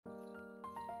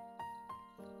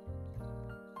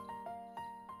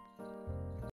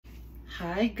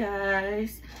Hi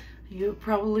guys, you're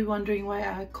probably wondering why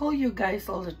I call you guys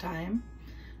all the time,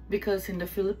 because in the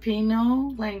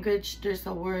Filipino language there's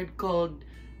a word called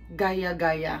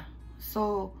gaya-gaya.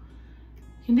 So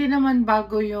hindi naman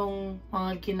bago yung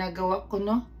mga ginagawa ko,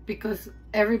 no? Because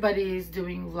everybody is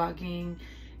doing vlogging,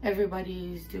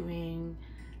 everybody is doing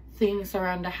things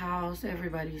around the house,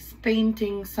 everybody's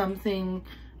painting something,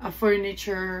 a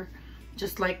furniture,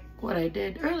 just like what I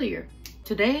did earlier.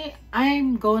 Today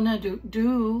I'm gonna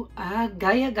do a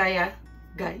gaya-gaya,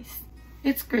 guys.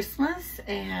 It's Christmas,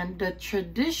 and the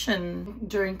tradition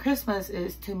during Christmas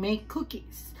is to make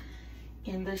cookies.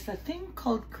 And there's a thing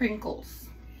called crinkles.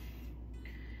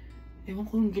 Ewan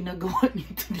ko yung ginagawa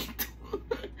nito dito.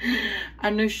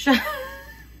 Ano siya?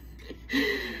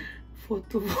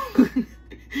 Photo.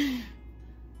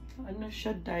 Ano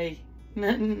siya, day?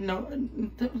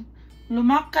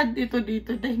 Lumakad ito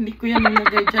dito, day. Hindi ko yan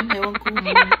nilagay dyan. Ewan ko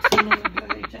sino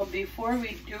nilagay dyan. So before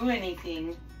we do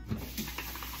anything,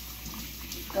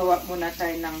 gawa muna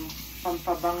tayo ng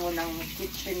pampabango ng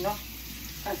kitchen, no?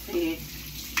 Kasi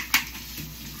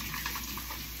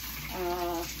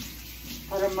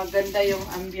para maganda yung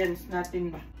ambience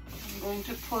natin ba. I'm going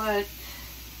to put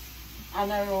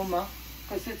an aroma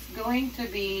because it's going to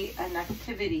be an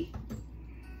activity.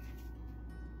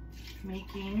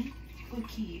 Making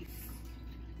cookies.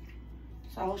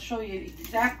 So I'll show you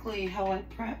exactly how I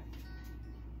prep.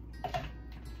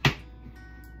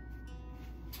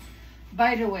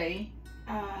 By the way,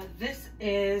 this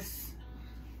is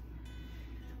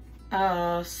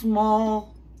a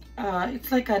small,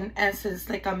 it's like an essence,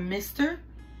 like a mister.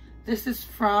 This is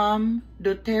from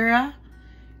doTERRA,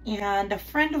 and a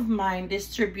friend of mine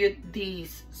distribute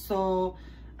these. So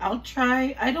I'll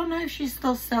try, I don't know if she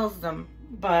still sells them,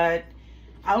 but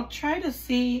I'll try to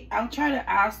see, I'll try to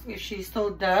ask if she still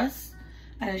does.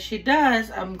 And if she does,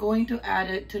 I'm going to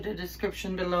add it to the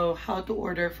description below how to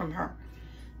order from her.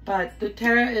 But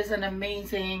doTERRA is an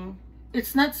amazing,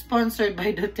 it's not sponsored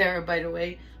by doTERRA, by the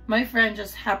way. My friend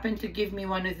just happened to give me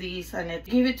one of these, and it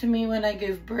gave it to me when I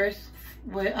gave birth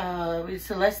with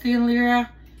Celeste and Lyra.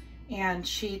 And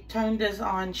she turned this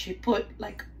on, she put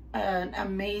like an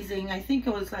amazing, I think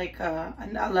it was like a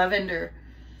lavender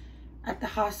at the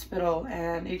hospital,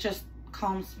 and it just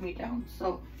calms me down.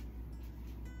 So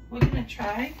we're gonna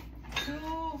try to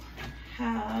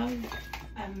have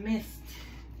a mist.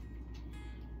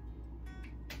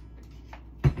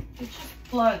 It's just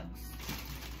plugs.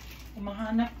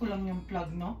 Mahanap ko lang yung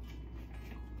plug, no?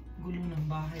 Gulo ng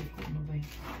bahay ko, ano ba?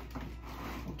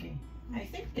 Okay, I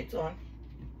think it's on.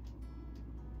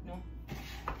 No?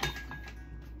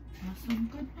 Nasaan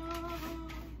ka na?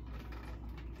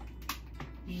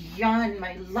 Yan,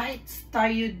 my lights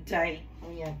tayo, day.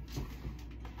 Oh, yeah.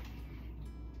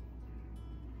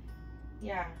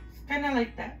 Yeah, it's kind of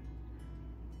like that.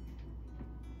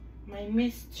 May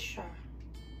mist siya.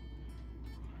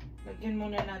 Lagyan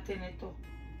muna natin ito.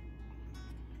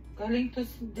 Galing to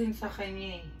din sa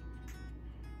kanya eh.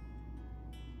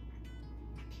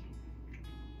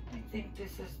 I think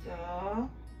this is the...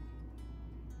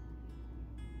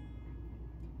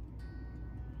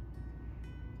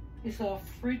 It's a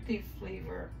fruity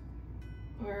flavor,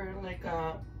 or like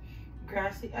a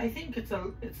grassy. I think it's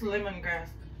lemongrass.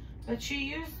 But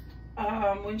she used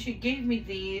when she gave me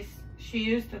these, she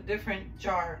used a different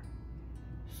jar.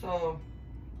 So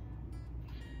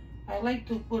I like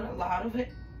to put a lot of it.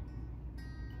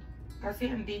 Kasi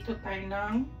andito tayo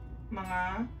ng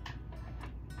mga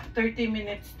 30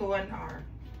 minutes to 1 hour.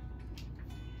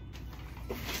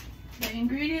 The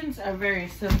ingredients are very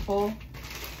simple.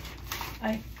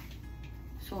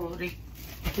 Sorry,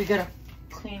 we gotta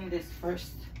clean this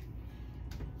first.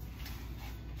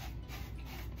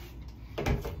 I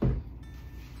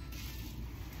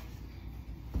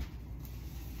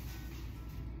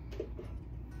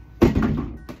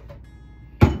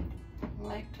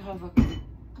like to have a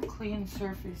clean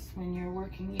surface when you're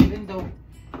working, even though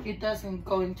it doesn't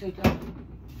go into the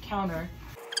counter.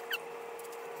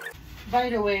 By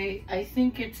the way, I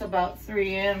think it's about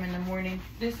 3 a.m. in the morning.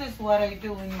 This is what I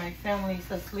do when my family's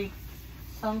asleep.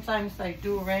 Sometimes I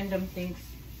do random things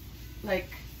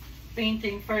like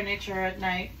painting furniture at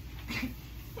night.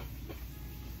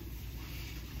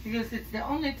 Because it's the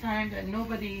only time that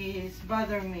nobody is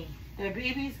bothering me. The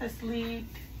baby's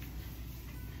asleep.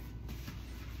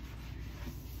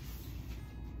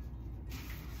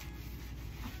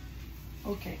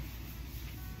 Okay.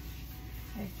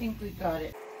 I think we got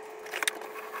it.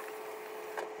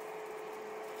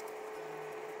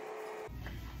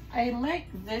 I like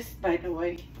this, by the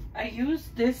way. I use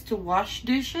this to wash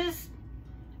dishes,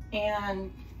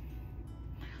 and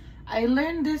I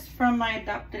learned this from my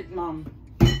adopted mom.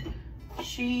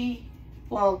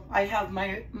 Well, I have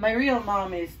my real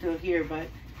mom is still here, but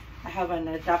I have an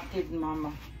adopted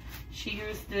mama. She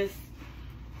used this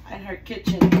in her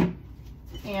kitchen,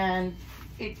 and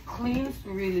it cleans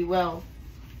really well.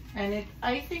 And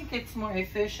I think it's more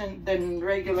efficient than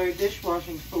regular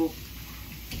dishwashing soap.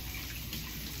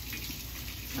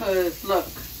 Because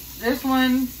look, this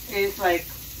one is like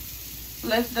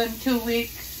less than 2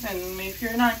 weeks, and if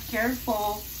you're not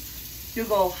careful, you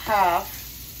go half.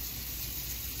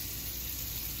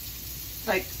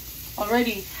 Like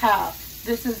already half.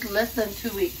 This is less than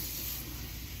 2 weeks.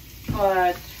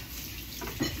 But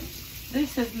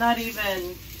this is not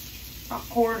even a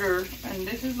quarter, and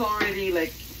this is already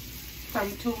like from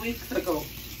 2 weeks ago.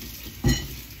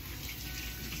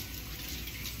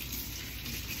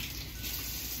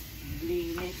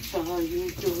 Linis tayo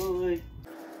doon.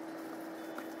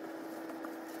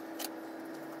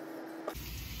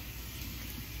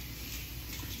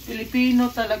 Filipino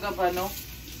talaga ba, no?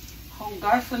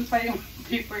 Hugasan pa yung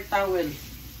paper towel.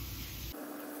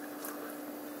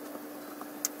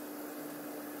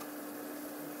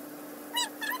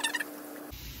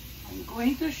 I'm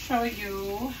going to show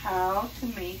you how to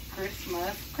make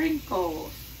Christmas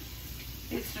crinkles.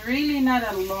 It's really not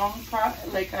a long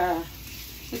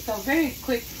it's a very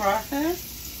quick process,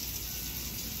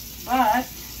 but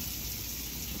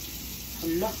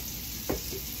hala,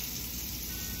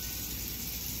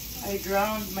 I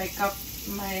drowned my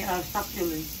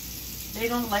succulents.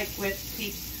 They don't like wet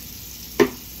feet.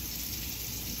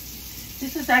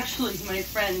 This is actually my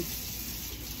friend.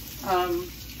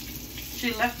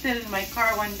 She left it in my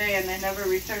car one day and I never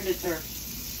returned it to her.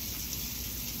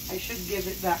 I should give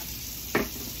it back.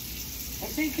 I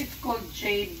think it's called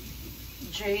jade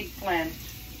plant.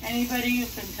 Anybody who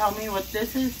can tell me what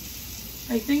this is?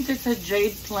 I think it's a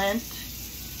jade plant.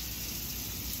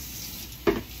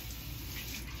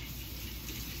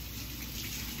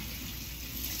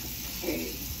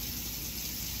 Okay.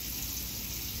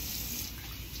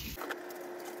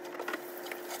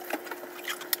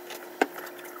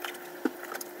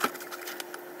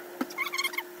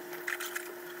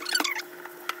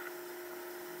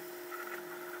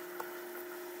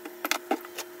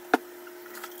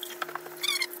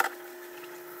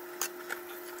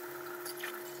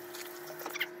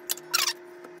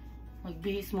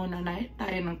 Magbihis muna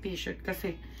tayo ng t-shirt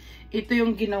kasi ito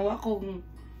yung ginawa kong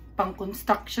pang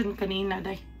construction kanina,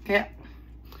 day. Kaya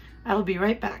I'll be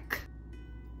right back.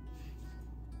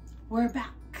 We're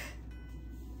back.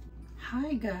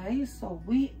 Hi guys, so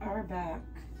we are back.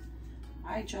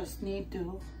 I just need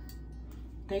to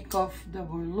take off the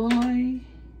burluloy,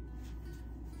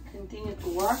 continue to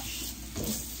wash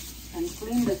and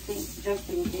clean the sink just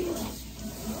in case.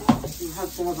 You have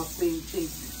to have a clean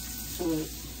sink so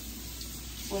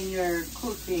when you're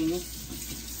cooking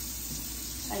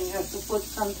and you have to put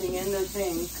something in the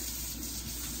sink,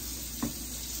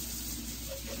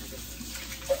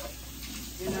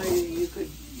 you know, you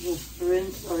could just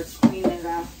rinse or clean it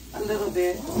out a little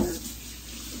bit, or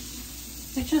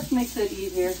it just makes it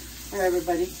easier for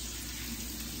everybody.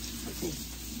 Okay.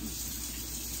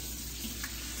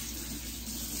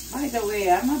 By the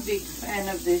way, I'm a big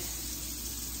fan of this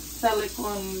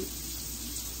silicone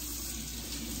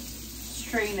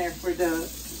strainer for the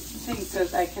sink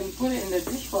because I can put it in the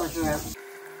dishwasher.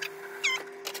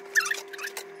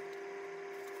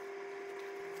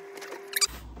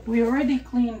 We already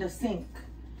cleaned the sink,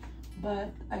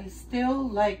 but I still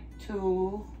like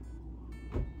to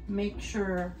make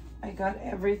sure I got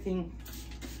everything.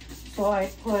 So I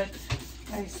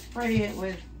spray it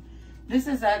with, this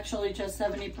is actually just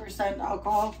 70%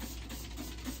 alcohol.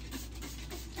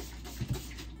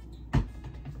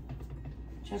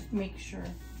 Just make sure,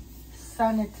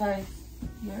 sanitize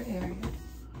your area.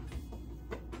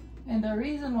 And the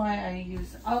reason why I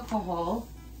use alcohol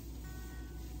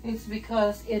is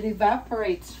because it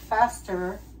evaporates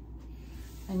faster,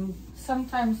 and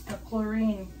sometimes the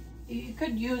chlorine, you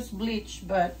could use bleach,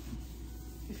 but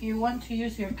if you want to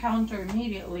use your counter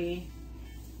immediately,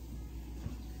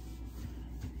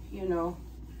 you know,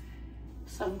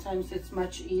 sometimes it's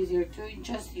much easier to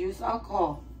just use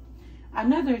alcohol.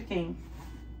 Another thing,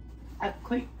 a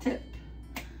quick tip: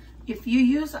 if you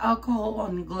use alcohol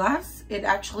on glass, it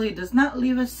actually does not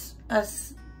leave us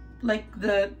like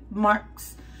the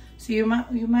marks. So you might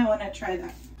want to try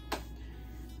that.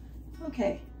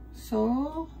 Okay,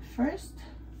 so first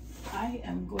I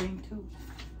am going to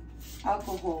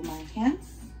alcohol my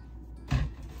hands.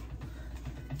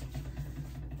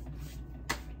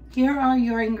 Here are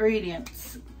your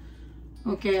ingredients.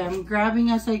 Okay, I'm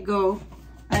grabbing as I go.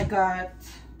 I got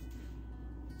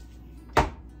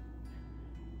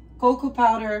cocoa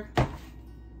powder,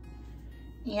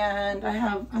 and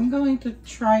I'm going to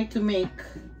try to make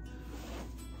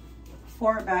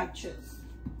 4 batches.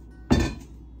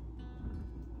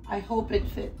 I hope it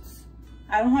fits.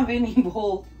 I don't have any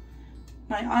bowl.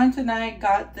 My aunt and I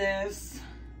got this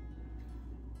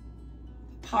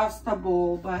pasta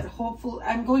bowl, but hopefully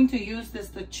I'm going to use this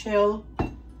to chill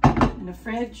in the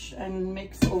fridge and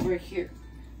mix over here.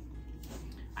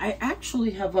 I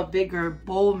actually have a bigger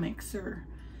bowl mixer,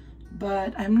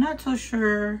 but I'm not so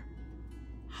sure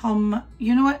how much.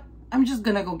 You know what? I'm just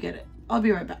gonna go get it. I'll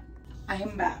be right back. I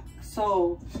am back.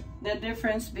 So the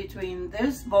difference between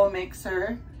this bowl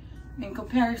mixer in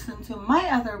comparison to my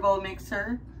other bowl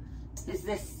mixer is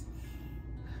this.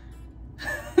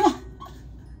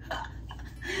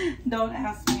 Don't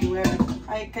ask me where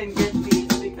I can get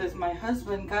these, because my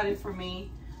husband got it for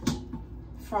me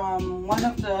from one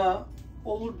of the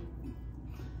old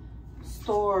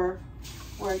store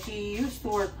where he used to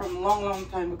work from a long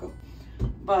time ago.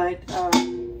 But I'll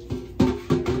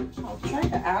try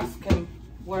to ask him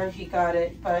where he got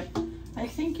it, but I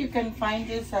think you can find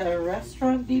this at a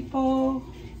Restaurant Depot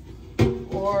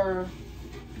or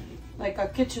like a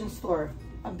kitchen store,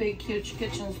 a big huge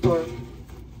kitchen store.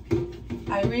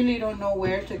 I really don't know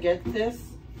where to get this,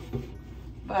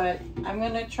 but I'm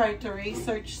gonna try to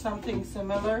research something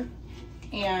similar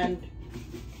and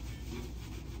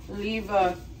leave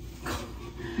a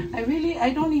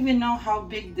I don't even know how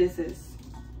big this is.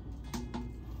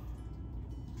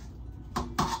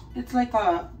 It's like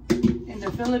in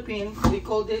the Philippines we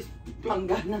call this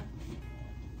planggana.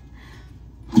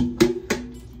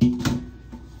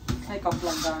 It's like a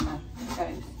planggana,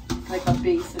 guys. It's like a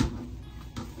basin.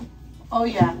 Oh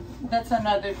yeah, that's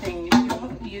another thing.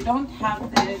 If you don't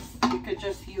have this, you could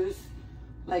just use,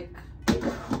 like,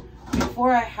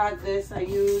 before I had this, I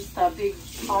used a big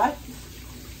pot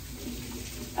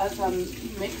as a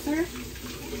mixer,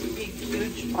 big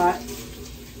huge pot.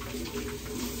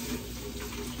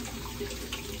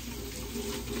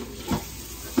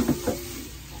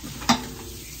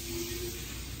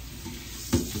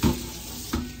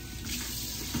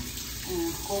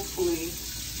 And hopefully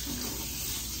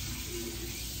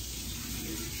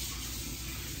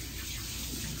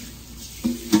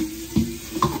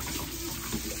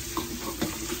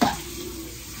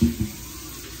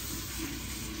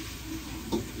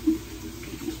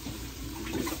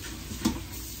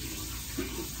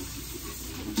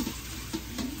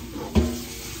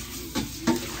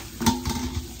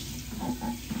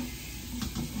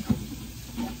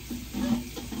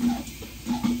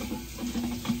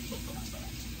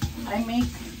I make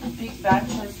big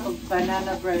batches of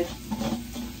banana bread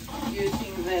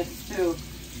using this too.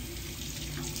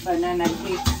 Banana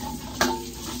cake.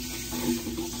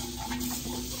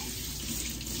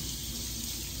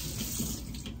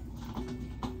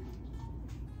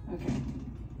 Okay.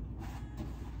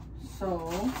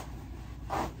 So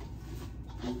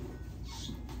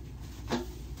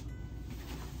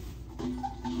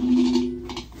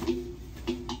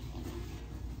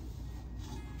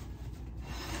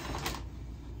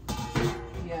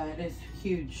yeah, it is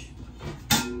huge.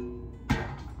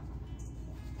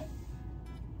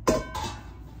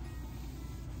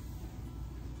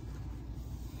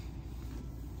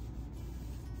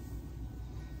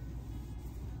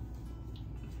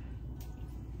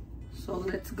 So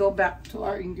let's go back to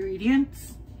our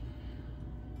ingredients.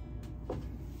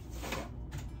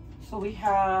 So we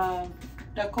have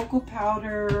the cocoa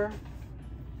powder.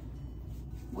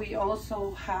 We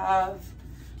also have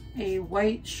a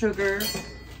white sugar.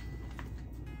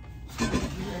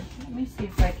 Let me see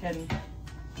if I can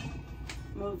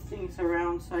move things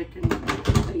around so I can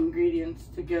put the ingredients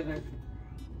together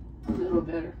a little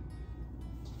better.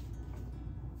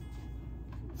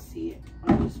 Let's see it.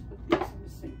 I'll just put these in the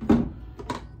sink.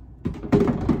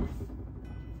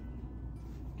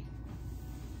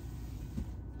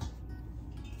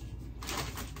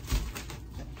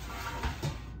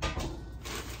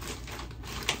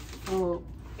 So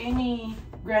any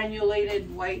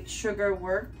granulated white sugar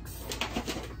works.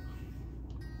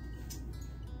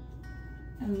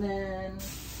 And then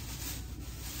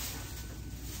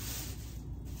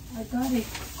I got a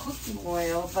cooking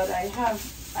oil, but I have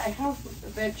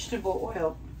vegetable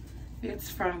oil. It's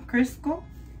from CRINKLE.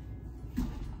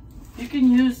 You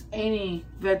can use any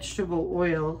vegetable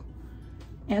oil.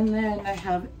 And then I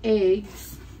have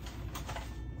eggs.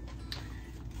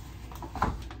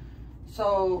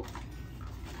 So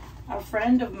a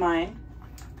friend of mine,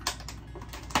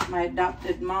 my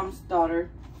adopted mom's daughter,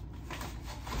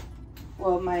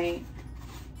 well,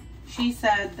 she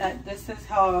said that this is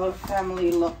how our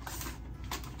family looks.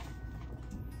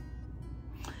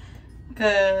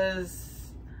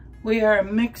 because we are a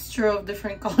mixture of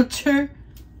different culture.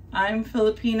 I'm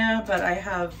Filipina, but I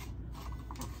have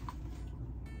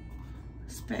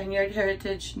Spaniard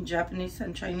heritage, Japanese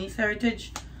and Chinese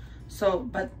heritage. So,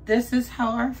 but this is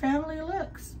how our family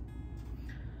looks.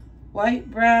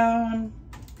 White, brown,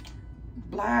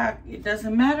 black, it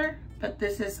doesn't matter, but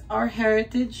this is our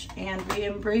heritage and we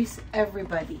embrace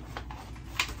everybody.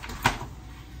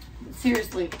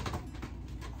 Seriously,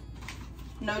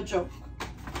 no joke.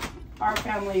 Our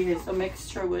family is a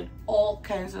mixture with all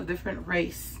kinds of different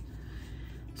race.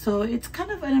 So it's kind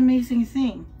of an amazing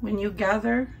thing. When you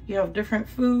gather, you have different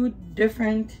food,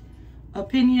 different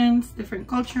opinions, different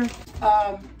culture.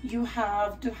 You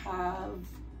have to have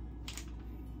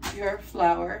your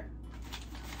flour.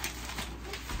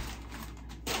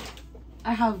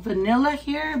 I have vanilla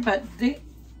here, but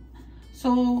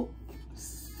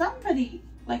somebody,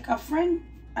 like a friend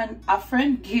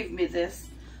gave me this,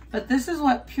 but this is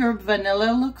what pure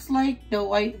vanilla looks like, the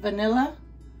white vanilla.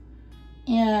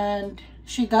 And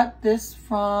she got this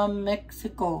from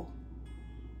Mexico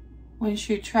when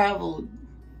she traveled.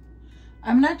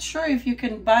 I'm not sure if you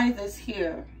can buy this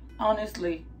here,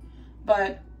 honestly,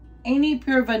 but any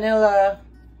pure vanilla,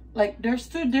 like there's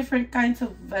two different kinds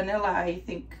of vanilla, I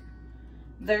think.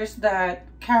 There's that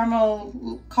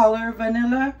caramel color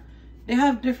vanilla. They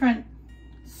have different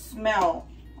smell,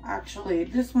 actually.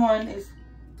 This one is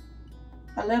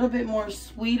a little bit more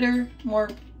sweeter, more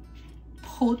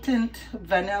potent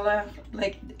vanilla.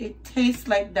 Like it tastes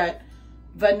like that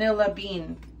vanilla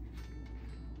bean.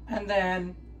 And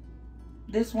then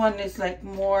this one is like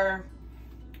more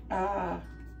kind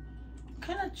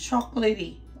of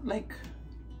chocolatey, like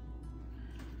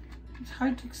it's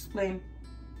hard to explain.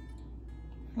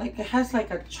 Like it has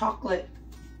like a chocolate,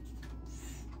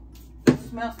 it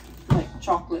smells like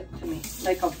chocolate to me,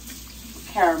 like a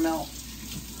caramel.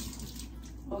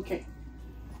 Okay,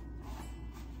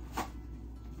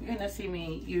 you're gonna see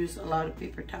me use a lot of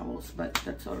paper towels, but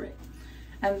that's all right.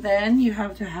 And then you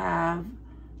have to have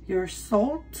your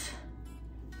salt,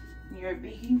 your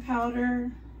baking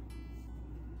powder.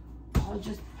 I'll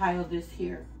just pile this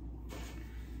here.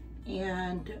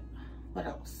 And what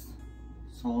else?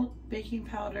 Salt, baking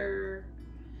powder,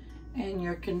 and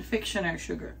your confectioner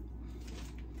sugar.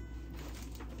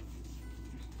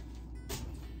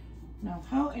 Now,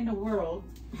 how in the world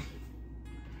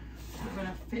I'm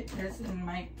gonna fit this in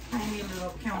my tiny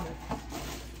little counter?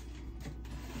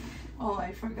 Oh,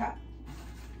 I forgot.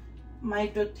 My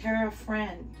doTERRA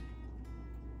friend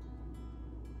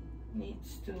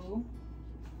needs to,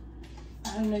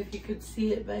 I don't know if you could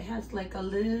see it, but it has like a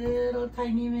little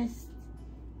tiny mist.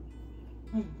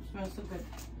 Smells so good.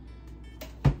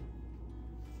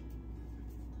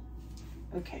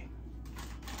 Okay.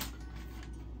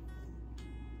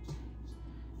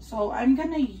 So I'm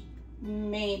gonna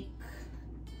make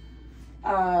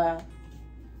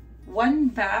one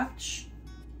batch.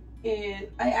 I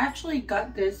actually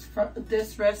got this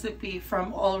recipe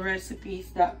from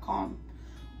allrecipes.com.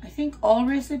 I think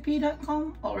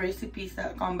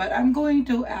allrecipes.com, but I'm going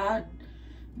to add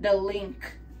the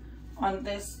link on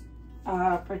this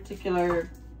particular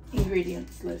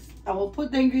ingredients list. I will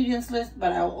put the ingredients list,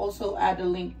 but I will also add a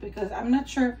link because I'm not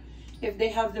sure if they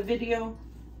have the video,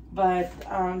 but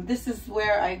this is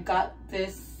where I got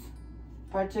this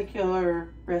particular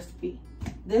recipe,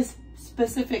 this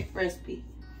specific recipe.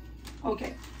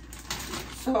 Okay,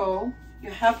 so you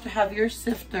have to have your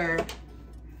sifter.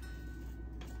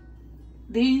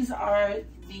 These are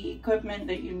the equipment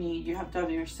that you need. You have to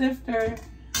have your sifter,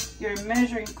 your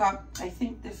measuring cup. I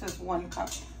think this is 1 cup.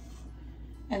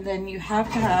 And then you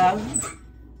have to have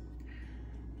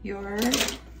your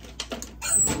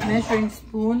measuring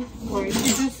spoon, or you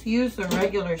can just use a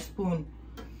regular spoon.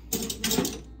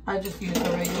 I just use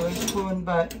a regular spoon,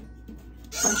 but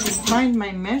if I can find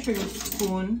my measuring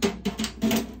spoon,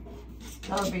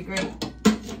 that would be great.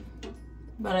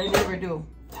 But I never do.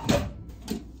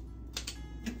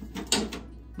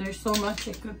 There's so much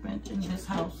equipment in this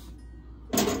house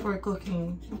for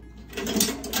cooking,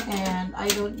 and I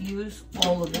don't use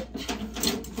all of it.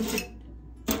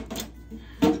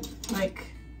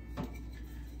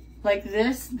 Like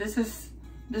this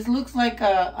looks like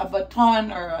a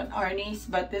baton or an arnis,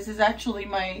 but this is actually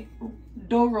my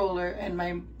dough roller, and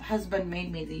my husband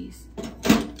made me these.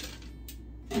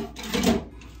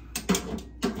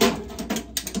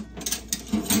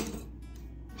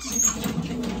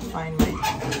 Find my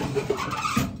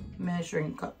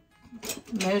measuring cup,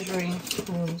 measuring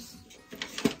spoons.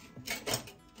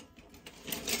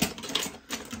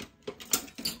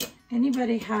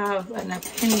 Anybody have an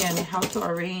opinion how to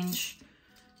arrange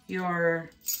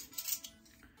your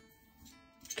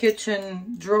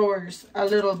kitchen drawers a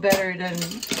little better than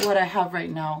what I have right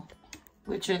now,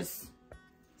 which is,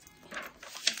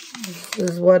 this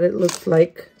is what it looks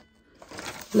like.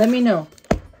 Let me know.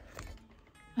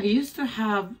 I used to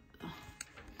have, if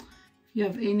you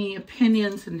have any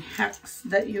opinions and hacks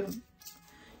that you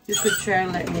could share,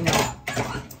 let me know.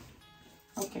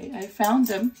 Okay, I found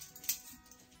them.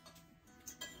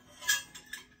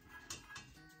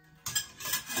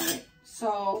 Alright,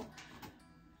 so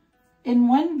in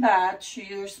one batch,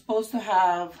 you're supposed to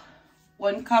have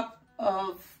 1 cup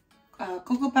of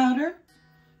cocoa powder,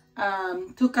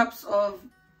 2 cups of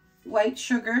white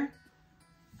sugar,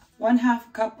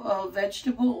 1/2 cup of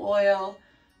vegetable oil,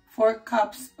 4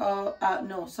 cups of,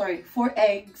 4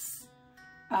 eggs.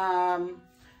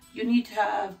 You need to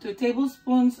have 2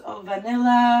 tablespoons of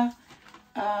vanilla,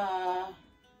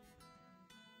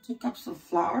 2 cups of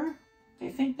flour. I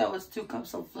think that was 2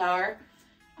 cups of flour,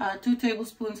 2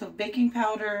 tablespoons of baking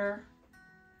powder,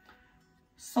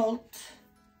 salt,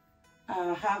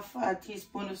 1/2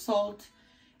 teaspoon of salt,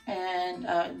 and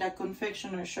the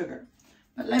confectioner sugar.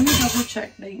 But let me double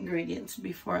check the ingredients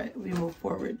before we move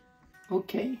forward.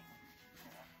 Okay,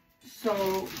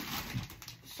 so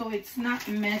it's not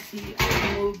messy, I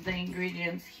remove the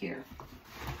ingredients here.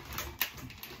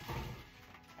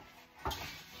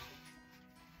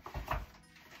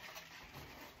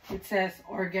 It says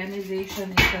organization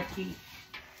is the key,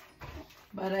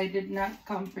 but I did not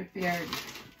come prepared.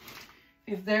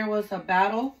 If there was a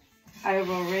battle, I've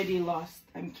already lost.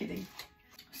 I'm kidding.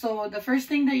 So the first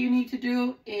thing that you need to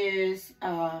do is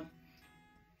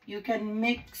you can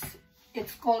mix,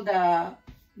 it's called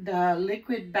the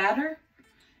liquid batter,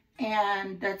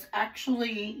 and that's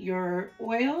actually your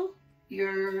oil,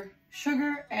 your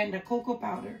sugar, and the cocoa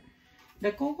powder.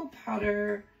 The cocoa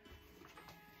powder,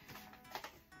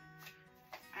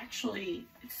 actually,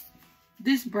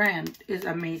 this brand is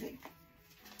amazing.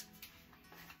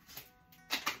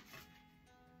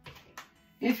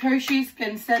 If Hershey's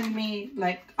can send me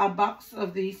like a box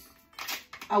of these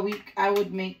a week, I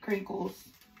would make crinkles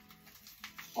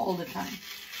all the time.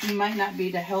 It might not be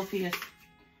the healthiest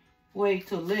way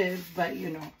to live, but you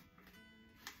know.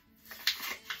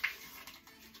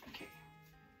 Okay.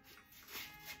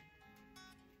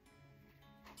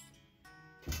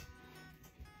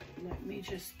 Let me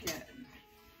just get...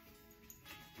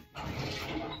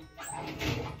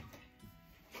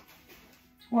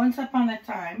 Once upon a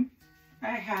time,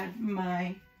 I had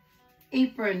my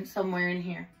apron somewhere in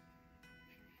here.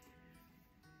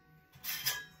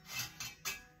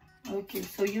 Okay,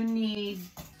 so you need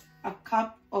a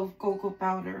cup of cocoa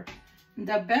powder.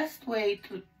 The best way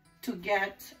to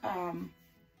get,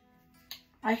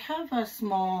 I have a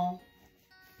small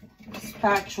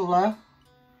spatula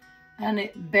and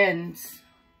it bends.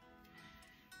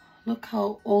 Look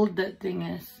how old that thing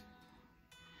is.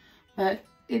 But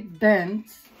it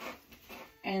bends,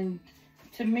 and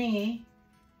to me,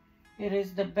 it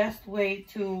is the best way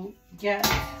to get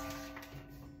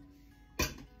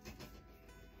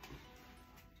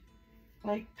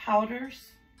like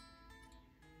powders.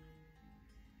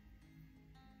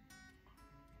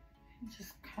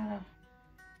 Just kind of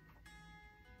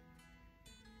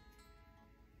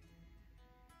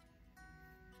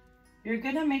you're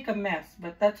gonna make a mess,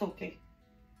 but that's okay.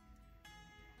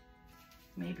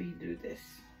 Maybe do this.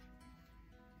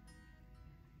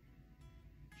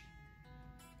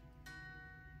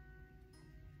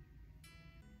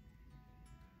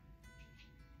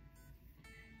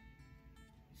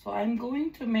 So I'm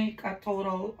going to make a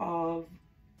total of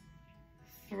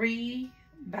 3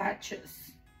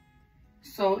 batches.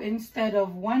 So instead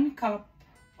of 1 cup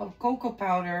of cocoa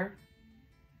powder,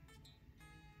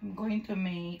 I'm going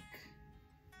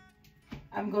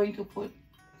to put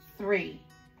 3.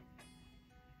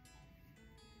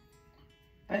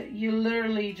 But you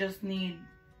literally just need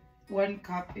 1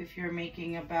 cup if you're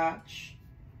making a batch.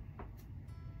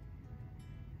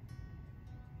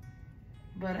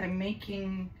 But I'm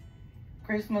making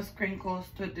Christmas crinkles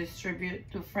to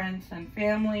distribute to friends and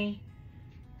family,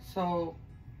 so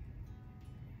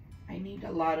I need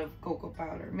a lot of cocoa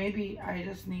powder. Maybe I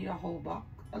just need a whole box,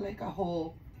 like a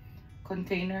whole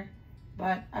container,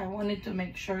 but I wanted to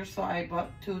make sure, so I bought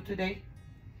 2 today.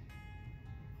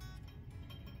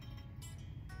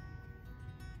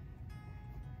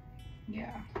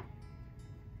 Yeah.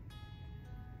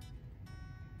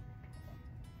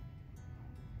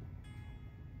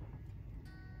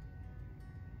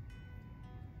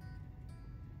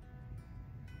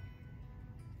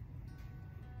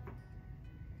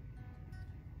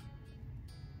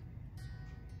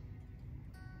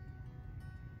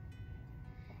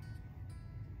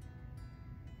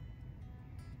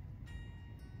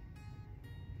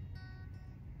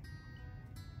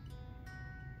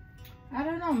 I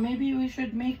don't know, maybe we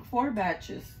should make 4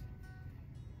 batches.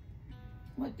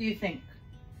 What do you think?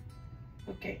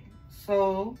 Okay,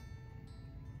 so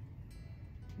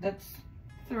that's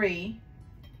 3.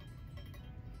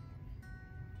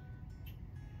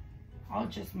 I'll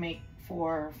just make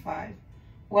 4 or 5.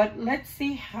 Let's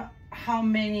see how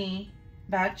many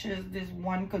batches this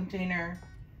one container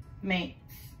makes.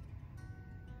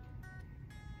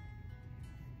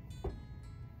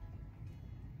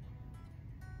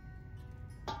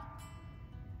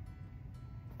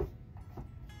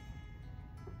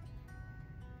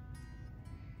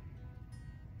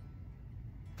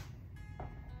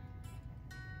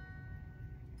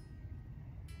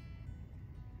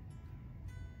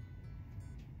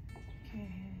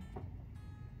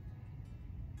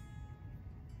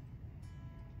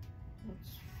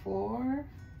 That's 4.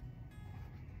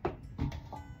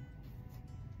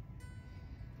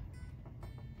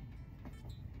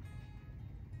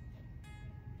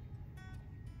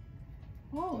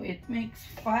 Oh, it makes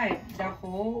 5. The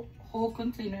whole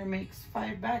container makes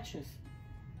 5 batches.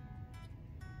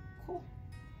 Cool.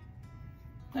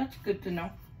 That's good to know.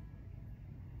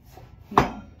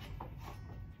 No.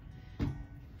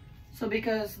 So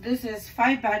because this is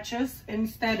 5 batches,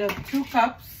 instead of 2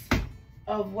 cups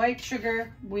of white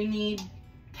sugar, we need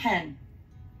 10.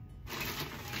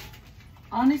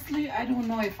 Honestly, I don't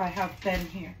know if I have 10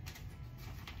 here.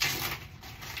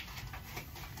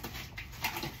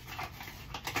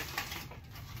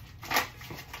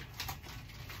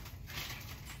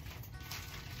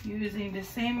 Using the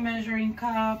same measuring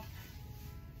cup,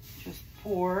 just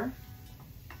pour.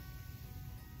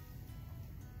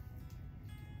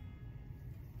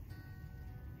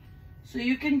 So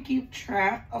you can keep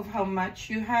track of how much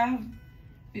you have.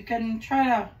 You can try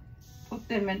to put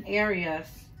them in areas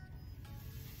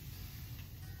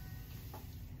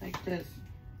like this.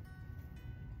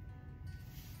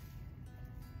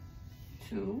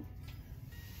 2.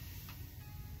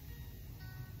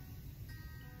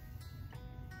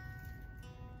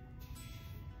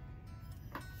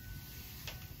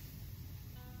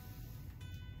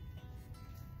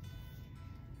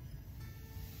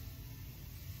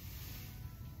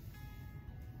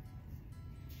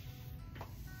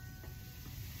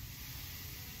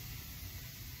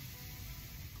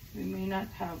 We may not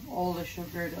have all the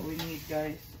sugar that we need,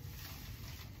 guys.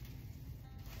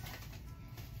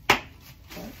 But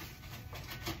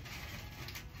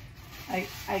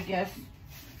I guess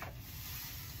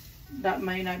that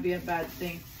might not be a bad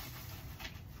thing.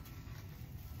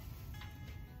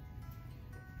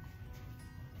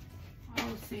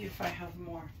 I'll see if I have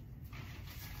more.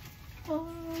 Oh,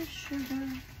 sugar.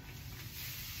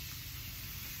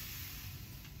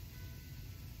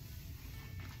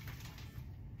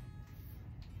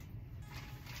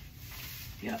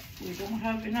 Yep, we don't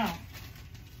have enough.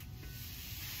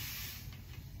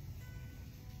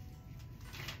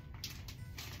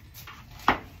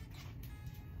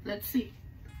 Let's see.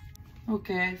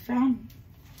 Okay, I found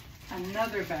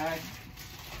another bag.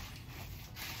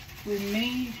 We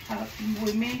may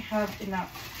have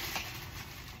enough.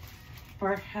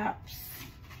 Perhaps.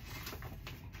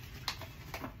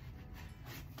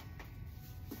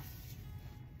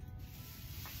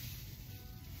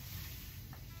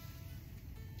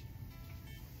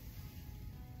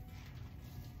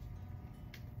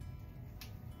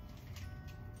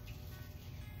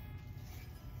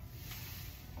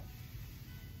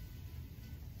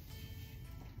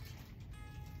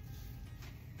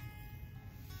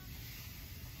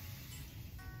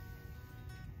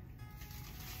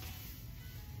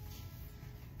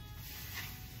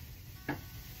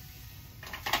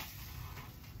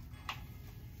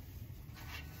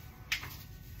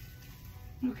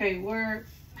 Okay, we're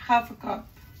half a cup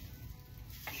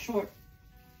short,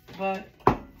 but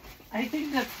I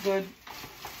think that's good.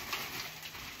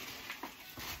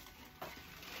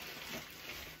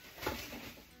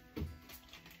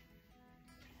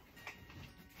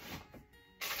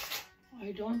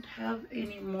 I don't have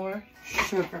any more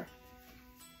sugar.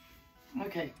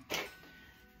 Okay,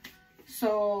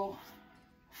 so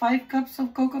 5 cups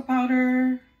of cocoa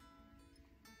powder,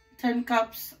 10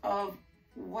 cups of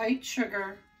white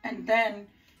sugar, and then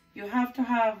you have to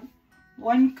have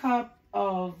 1 cup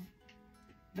of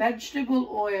vegetable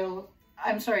oil.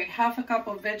 I'm sorry, half a cup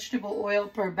of vegetable oil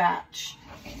per batch.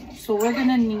 So we're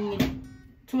gonna need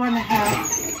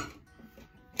 2.5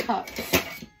 cups.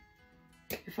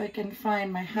 If I can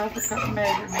find my half a cup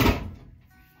measurement.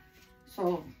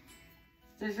 So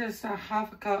this is a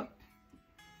half a cup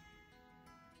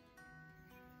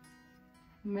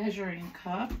measuring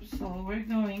cup. So we're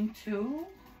going to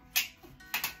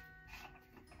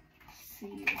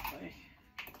see if I,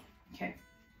 okay.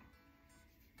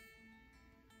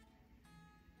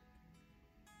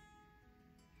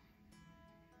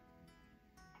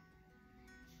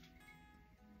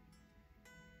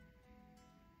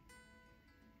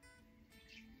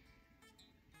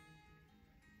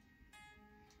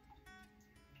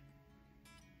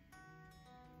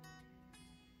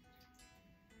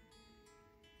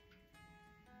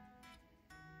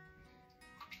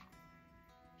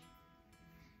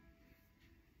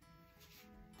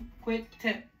 Quick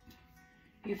tip,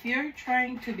 if you're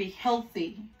trying to be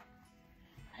healthy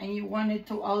and you wanted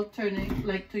to alternate,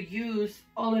 like to use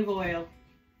olive oil,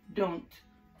 don't.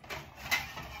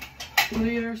 Do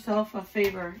yourself a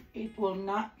favor, it will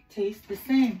not taste the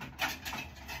same.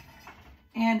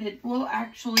 And it will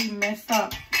actually mess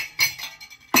up.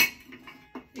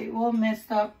 It will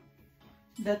mess up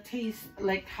the taste,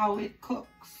 like how it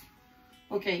cooks.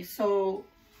 Okay, so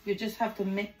you just have to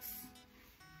mix.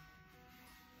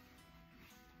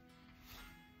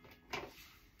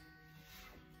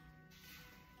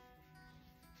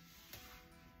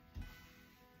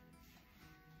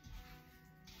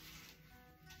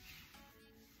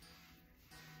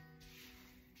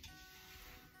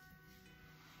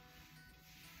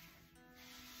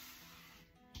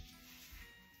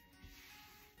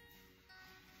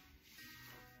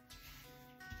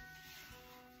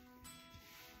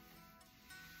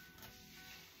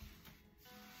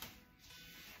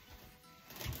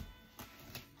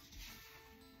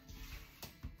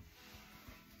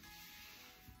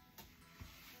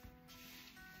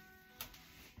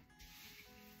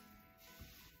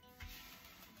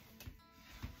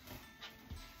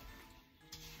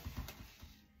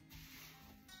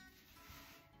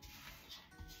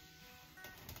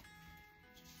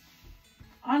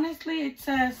 Honestly, it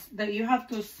says that you have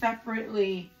to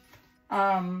separately,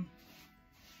 you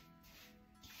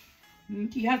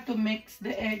have to mix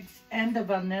the eggs and the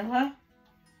vanilla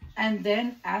and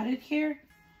then add it here.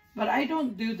 But I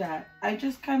don't do that. I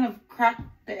just kind of crack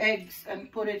the eggs and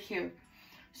put it here.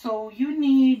 So you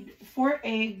need 4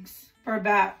 eggs per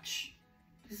batch.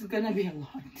 This is gonna be a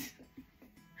lot.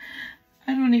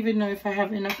 I don't even know if I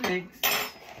have enough eggs.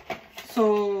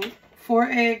 So 4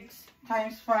 eggs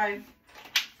times 5.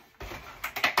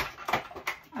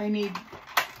 I need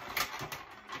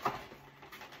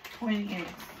 20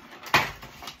 eggs.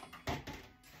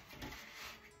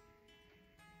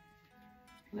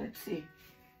 Let's see.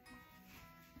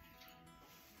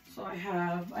 So I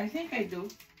think I do.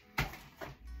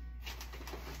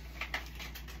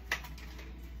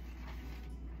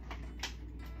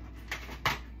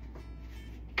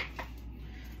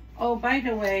 Oh, by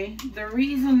the way, the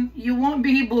reason you won't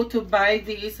be able to buy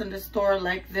these in the store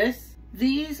like this,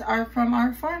 these are from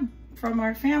our farm, from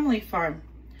our family farm.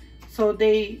 So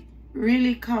they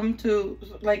really come to,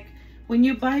 like, when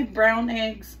you buy brown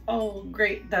eggs, oh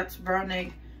great, that's brown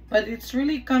egg. But it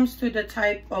really comes to the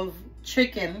type of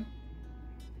chicken.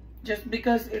 Just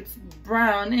because it's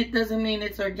brown, it doesn't mean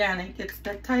it's organic. It's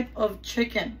the type of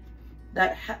chicken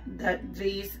that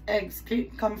these eggs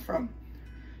come from.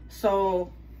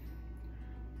 So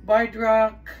Barred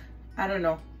Rock, I don't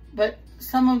know, but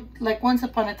some of, like, once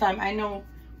upon a time, I know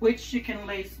which chicken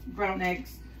lays brown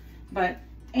eggs. But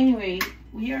anyway,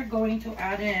 we are going to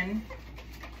add in,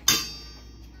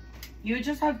 you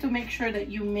just have to make sure that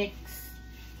you mix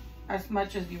as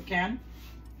much as you can.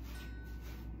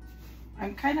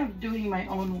 I'm kind of doing my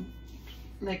own,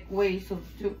 like, ways of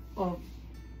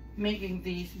making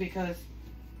these, because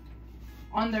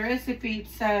on the recipe it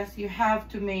says you have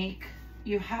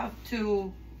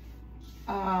to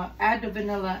add the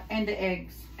vanilla and the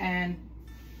eggs and,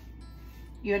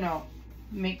 you know,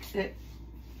 mix it.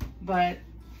 But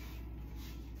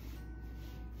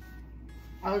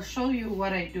I'll show you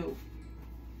what I do.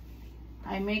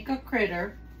 I make a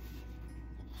critter.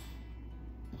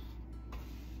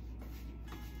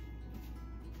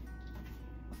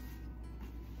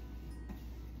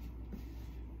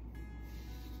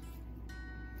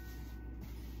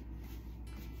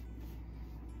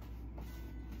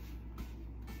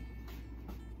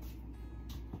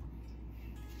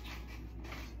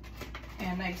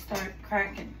 And I start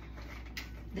cracking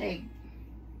the egg.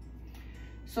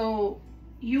 So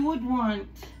you would want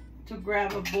to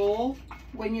grab a bowl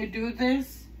when you do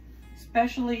this,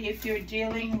 especially if you're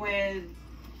dealing with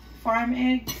farm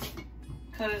eggs,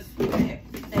 because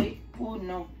they oh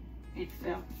no, it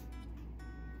fell.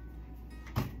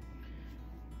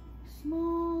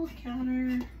 Small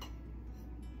counter.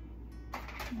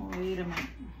 Oh, wait a minute.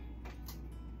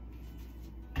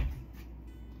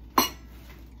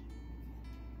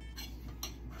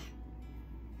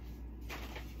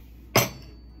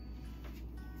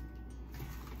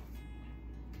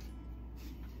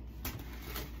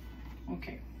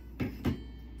 Okay.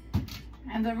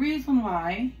 And the reason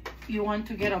why you want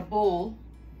to get a bowl,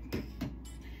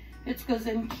 it's because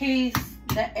in case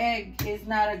the egg is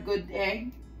not a good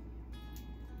egg,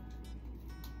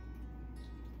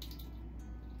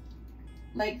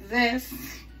 like this,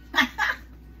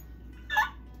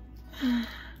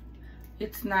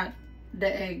 it's not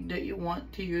the egg that you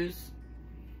want to use.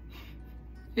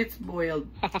 It's boiled.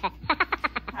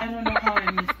 I don't know how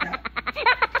I missed that.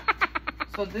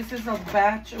 So this is a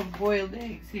batch of boiled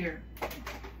eggs here.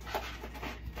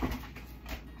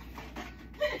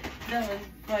 That was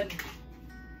fun.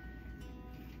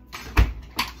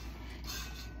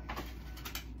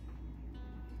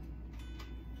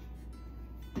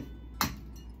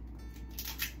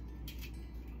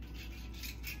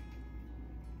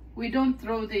 We don't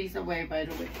throw these away, by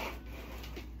the way.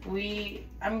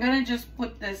 I'm gonna just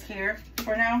put this here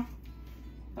for now,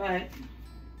 but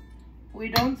we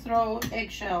don't throw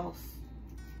eggshells.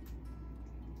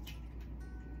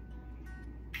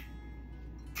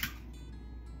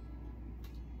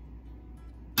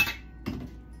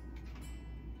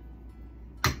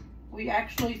 We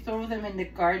actually throw them in the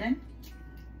garden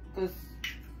because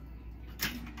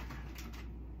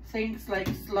things like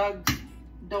slugs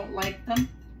don't like them.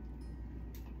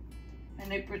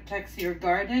 And it protects your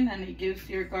garden and it gives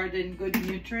your garden good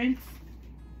nutrients.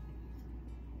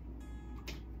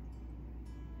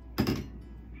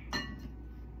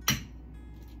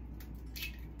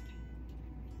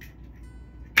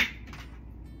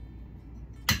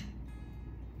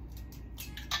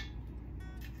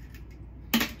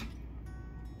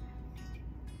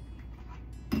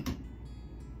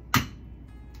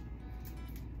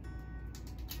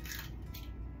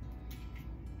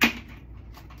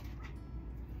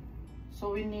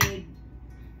 So we need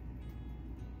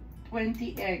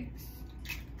 20 eggs.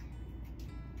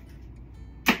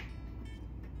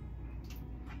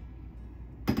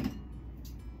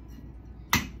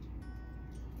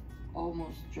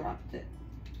 Almost dropped it.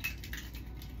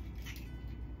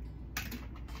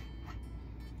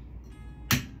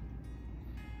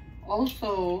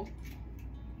 Also,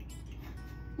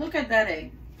 look at that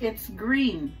egg. It's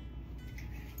green.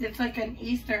 It's like an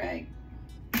Easter egg.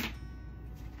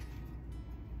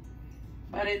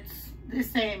 But it's the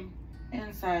same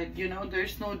inside, you know,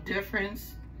 there's no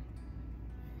difference.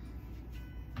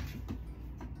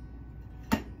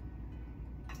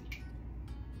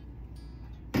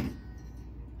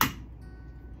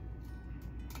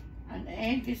 An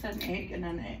egg is an egg, and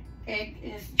an egg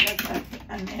is just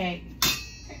an egg.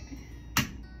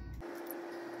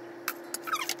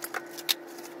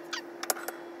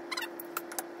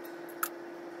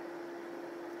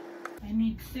 I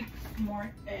need 6 more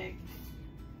eggs.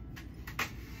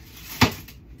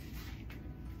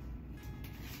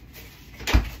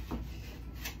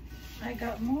 I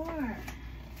got more.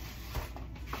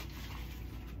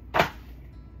 I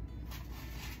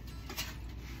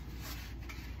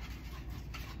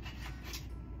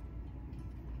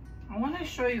want to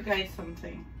show you guys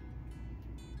something.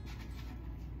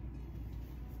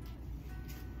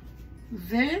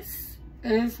 This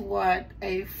is what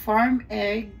a farm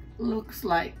egg looks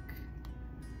like.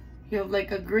 You have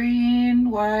like a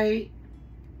green, white,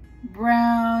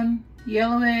 brown,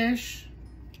 yellowish,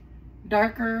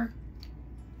 darker.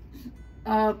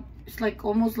 It's like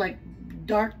almost like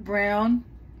dark brown,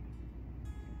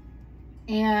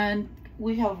 and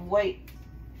we have white.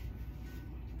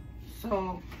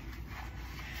 So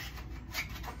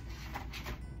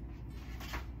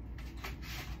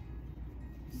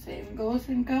same goes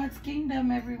in God's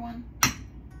kingdom, everyone.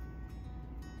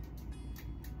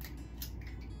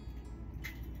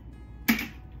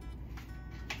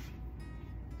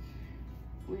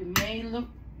 We may look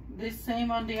the same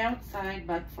on the outside,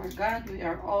 but for God, we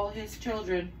are all His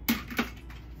children.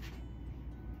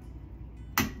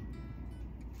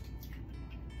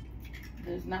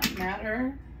 Does not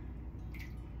matter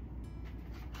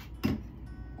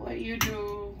what you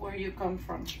do, where you come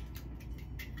from.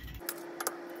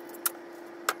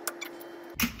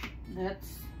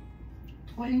 That's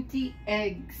 20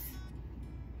 eggs.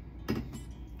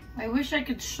 I wish I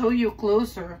could show you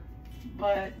closer,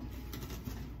 but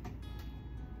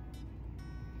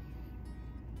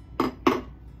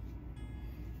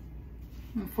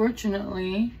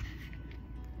unfortunately,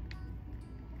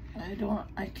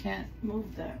 I can't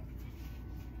move that.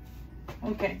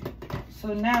 Okay,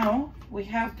 so now we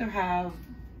have to have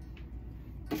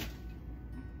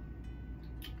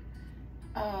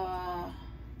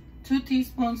 2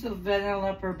 teaspoons of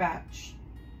vanilla per batch.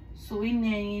 So we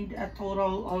need a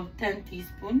total of 10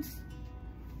 teaspoons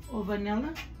of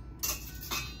vanilla.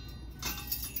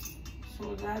 So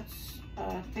So that's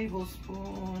a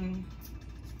tablespoon.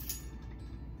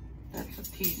 That's a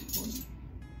teaspoon.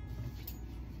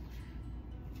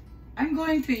 I'm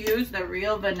going to use the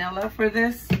real vanilla for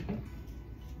this,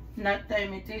 not the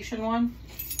imitation one,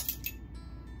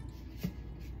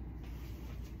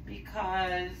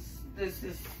 because this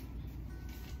is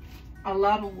a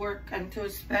lot of work and too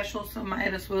special, so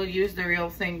might as well use the real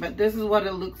thing. But this is what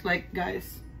it looks like,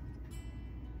 guys.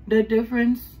 The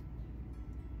difference.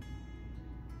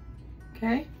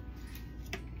 Okay.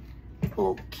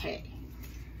 Okay.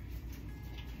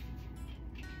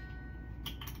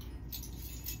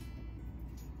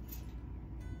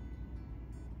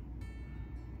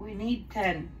 We need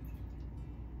 10.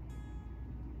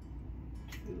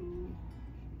 2.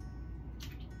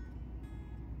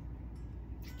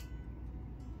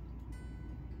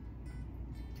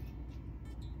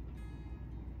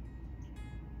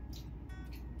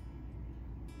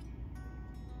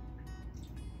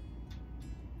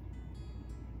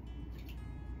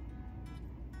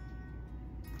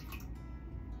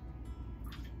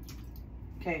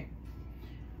 Okay,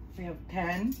 we have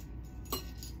 10.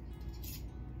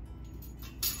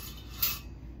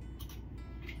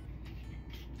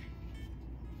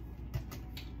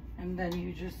 And then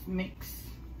you just mix.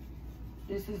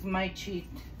 This is my cheat,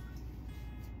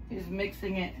 is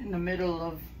mixing it in the middle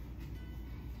of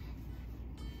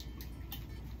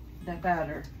the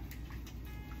batter.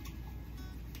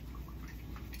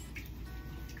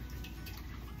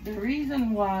 The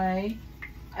reason why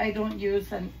I don't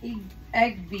use an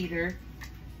egg beater,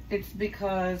 it's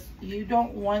because you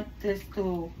don't want this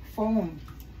to foam.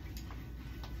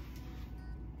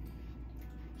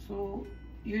 So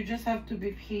you just have to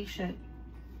be patient.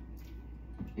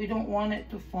 You don't want it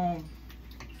to foam.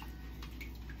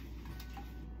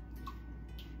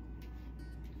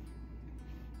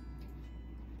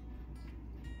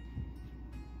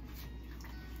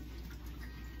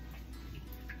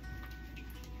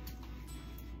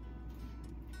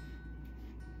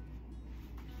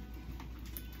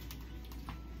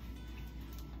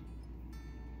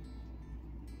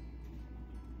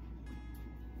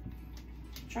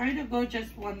 Try to go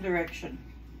just one direction.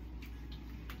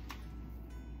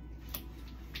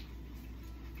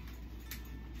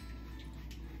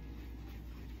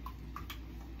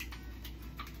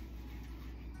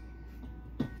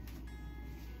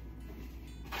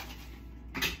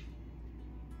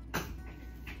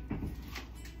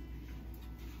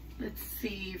 Let's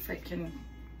see if I can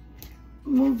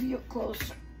move you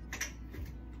closer.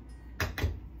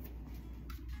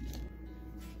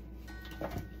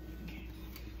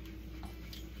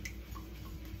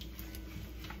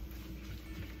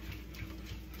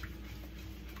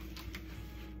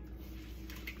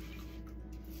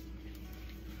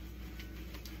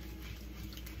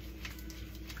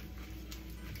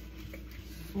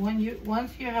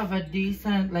 Once you have a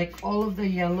decent, like all of the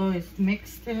yellow is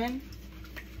mixed in,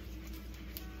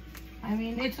 I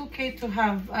mean, it's okay to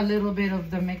have a little bit of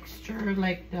the mixture,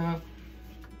 like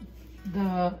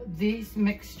these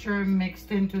mixture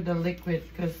mixed into the liquid,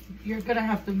 because you're gonna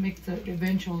have to mix it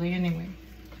eventually anyway.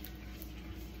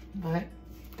 But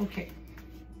okay,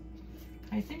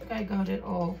 I think I got it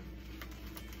all.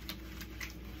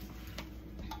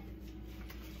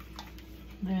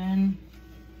 Then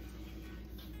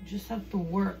just have to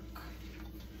work.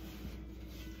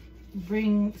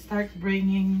 Start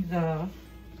bringing the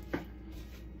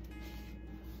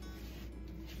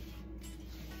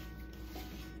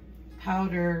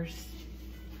powders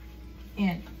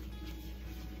in.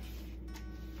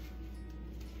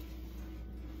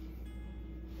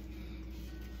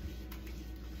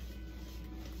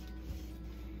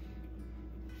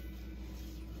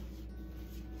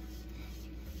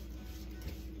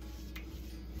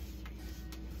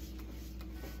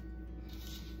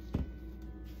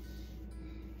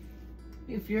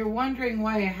 If you're wondering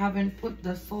why I haven't put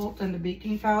the salt and the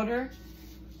baking powder,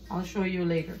 I'll show you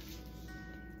later.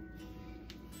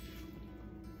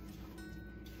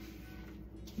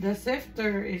 The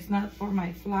sifter is not for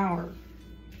my flour.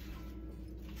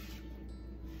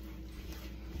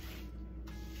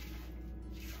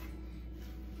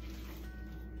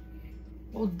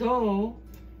 Although,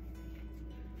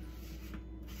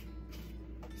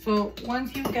 so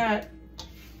once you got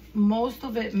most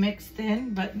of it mixed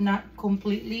in, but not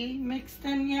completely mixed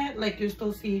in yet, like you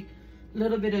still see a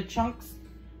little bit of chunks,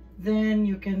 then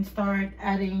you can start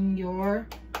adding your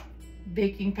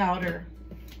baking powder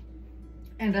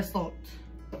and the salt.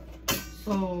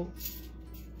 So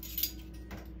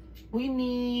we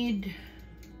need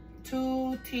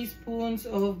 2 teaspoons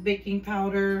of baking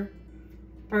powder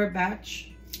per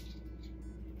batch.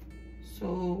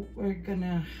 So we're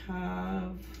gonna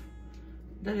have,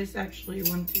 that is actually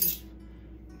 1 teaspoon.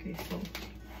 Okay, so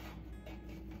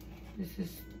this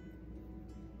is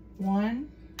 1.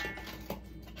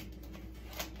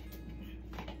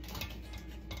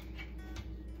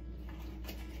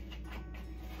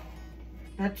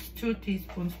 That's 2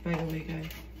 teaspoons, by the way, guys,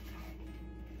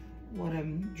 what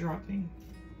I'm dropping.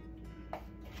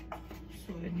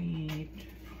 So I need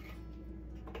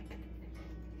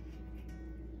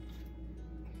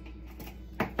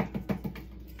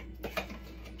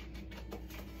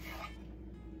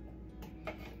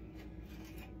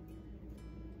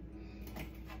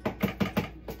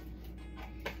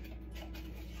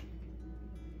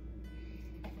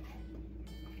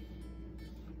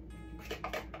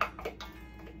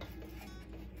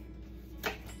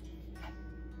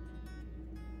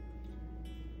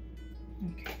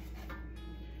okay.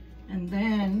 And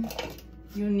then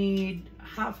you need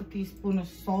 1/2 teaspoon of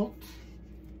salt.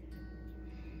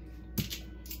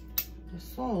 The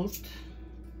salt,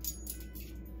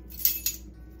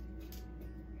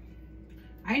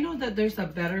 I know that there's a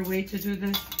better way to do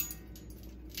this.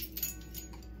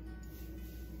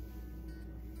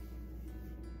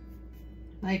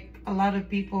 Like a lot of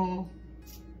people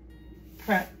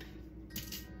prep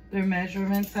their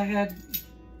measurements ahead.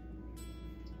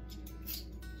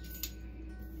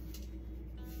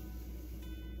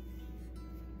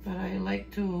 But I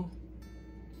like to,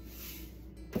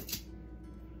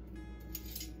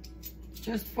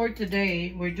 just for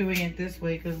today, we're doing it this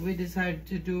way because we decided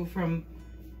to do from,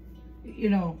 you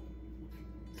know,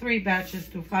 3 batches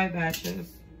to 5 batches.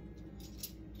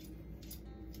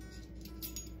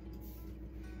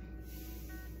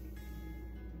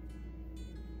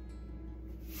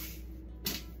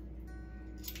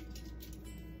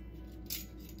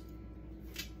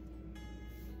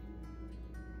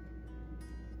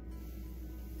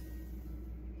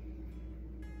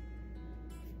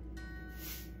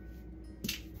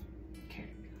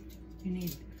 You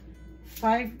need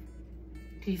 5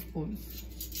 teaspoons.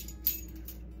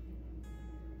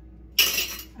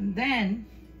 And then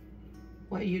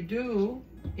what you do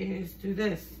is do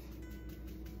this.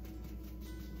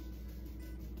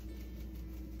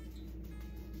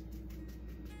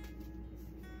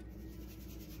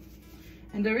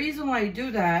 And the reason why I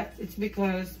do that is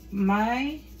because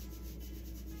my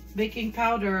baking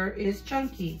powder is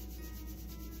chunky.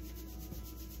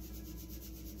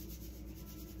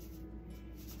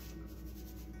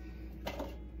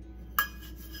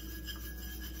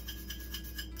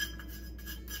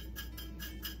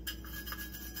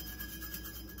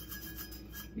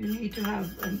 You need to have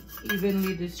an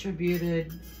evenly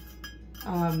distributed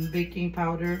baking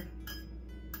powder.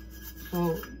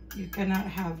 So you cannot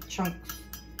have chunks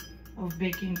of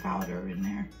baking powder in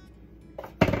there.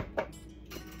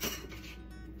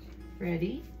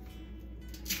 Ready?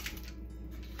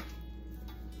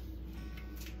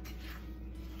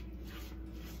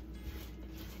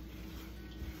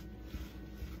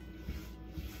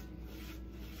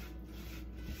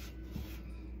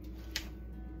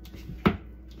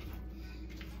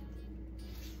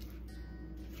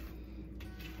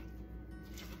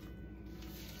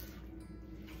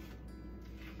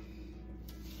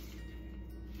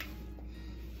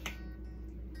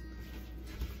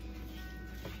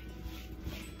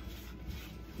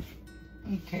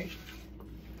 Okay,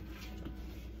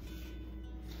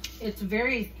 it's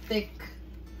very thick.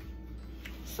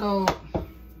 So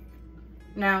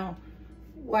now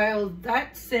while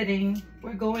that's sitting,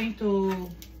 we're going to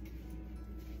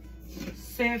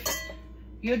sift.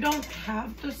 You don't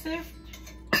have to sift.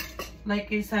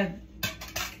 Like I said,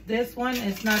 this one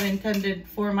is not intended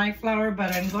for my flour,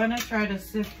 but I'm gonna try to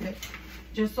sift it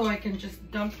just so I can just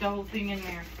dump the whole thing in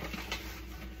there.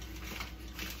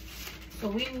 So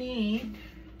we need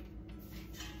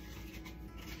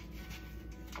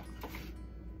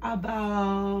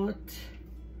about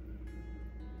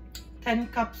 10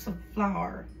 cups of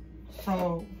flour.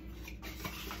 So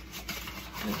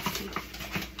let's see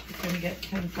if we can get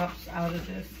 10 cups out of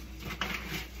this.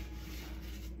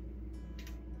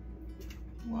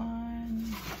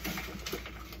 1,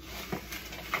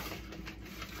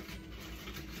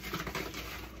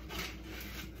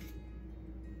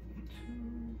 2.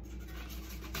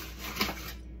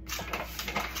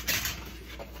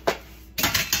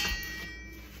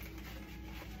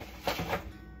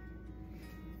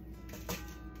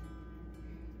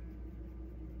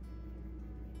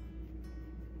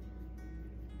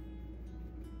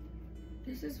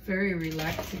 This is very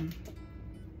relaxing.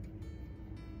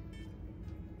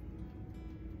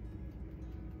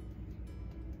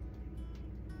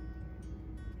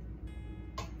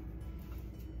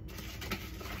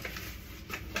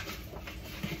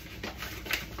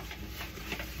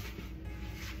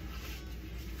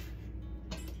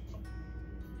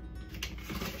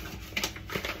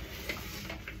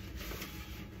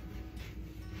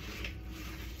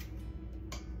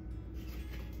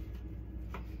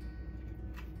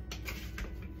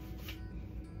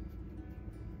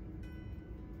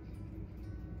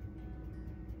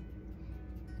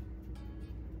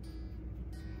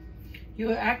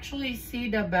 You actually see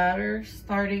the batter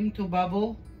starting to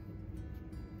bubble.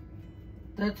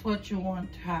 That's what you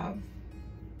want to have.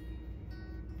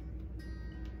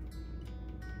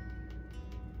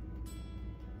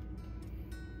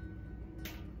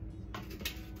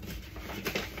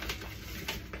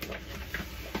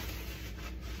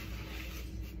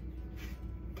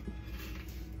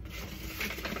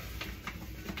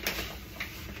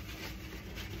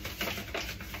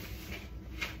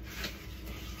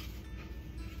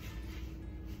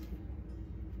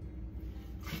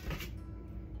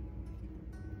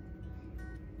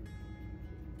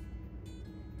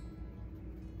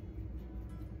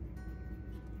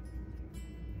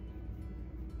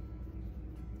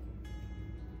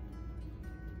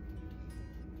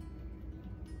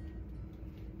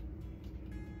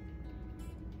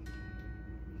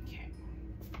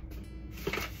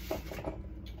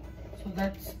 So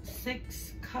that's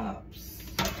 6 cups.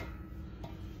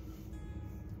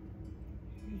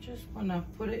 You just want to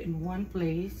put it in one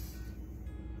place.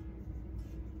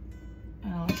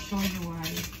 And I'll show you why.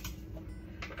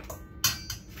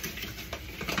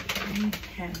 I need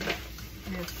 10.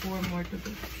 There's 4 more to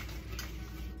go.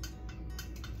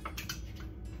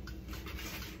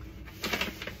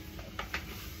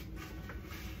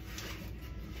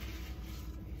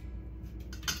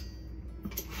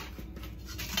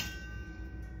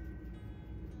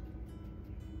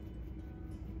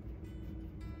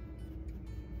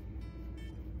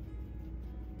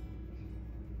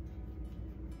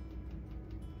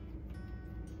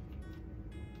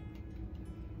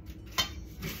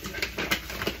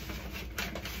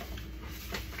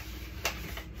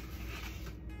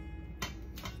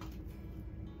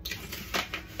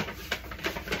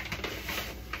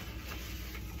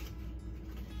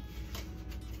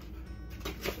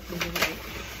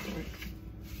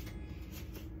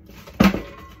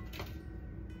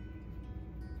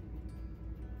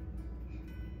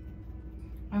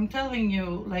 I'm telling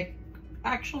you, like,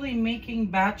 actually making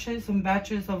batches and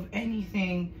batches of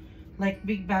anything, like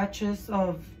big batches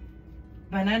of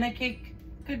banana cake,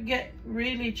 could get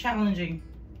really challenging.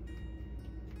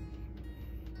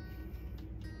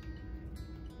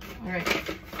 All right,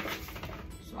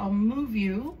 so I'll move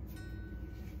you.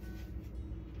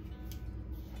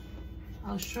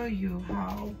 I'll show you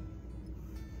how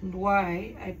and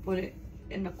why I put it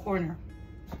in the corner.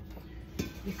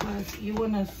 Because you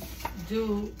want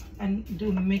to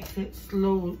mix it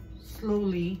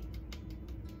slowly.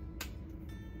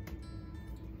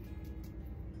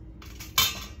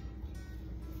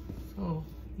 So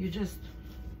you just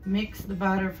mix the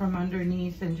batter from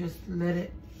underneath and just let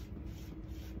it.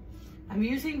 I'm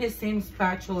using the same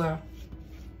spatula,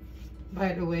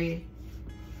 by the way,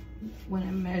 when I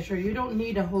measure. You don't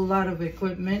need a whole lot of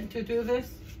equipment to do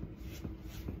this.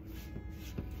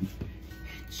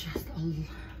 It's just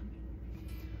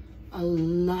a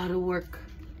lot of work,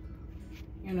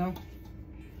 you know.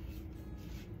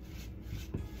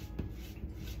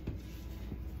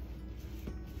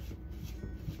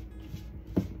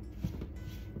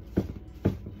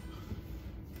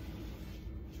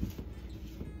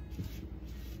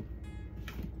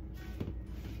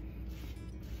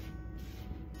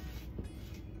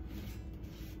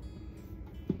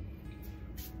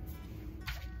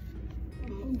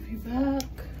 Move you back.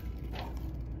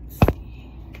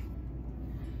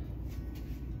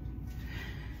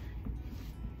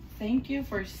 Thank you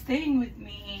for staying with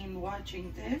me and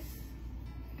watching this.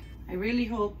 I really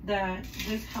hope that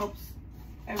this helps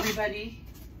everybody.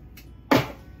 If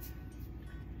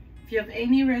you have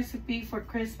any recipe for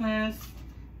Christmas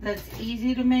that's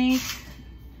easy to make,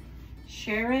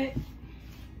 share it.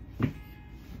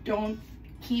 Don't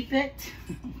keep it.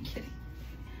 I'm kidding.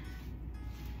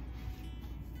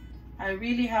 I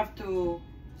really have to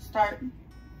start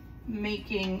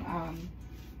making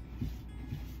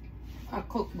a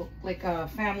cookbook, like a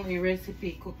family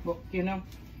recipe cookbook, you know,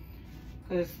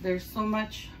 because there's so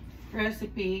much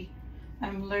recipe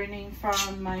I'm learning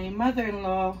from my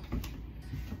mother-in-law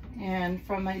and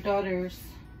from my daughters,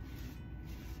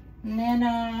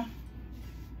 Nana,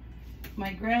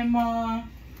 my grandma,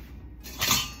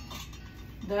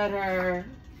 that are,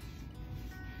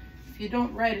 if you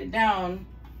don't write it down,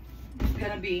 it's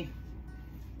gonna be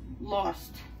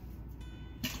lost,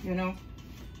 you know.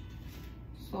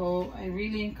 So I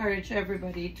really encourage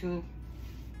everybody to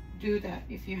do that.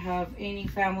 If you have any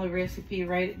family recipe,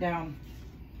 write it down.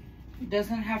 It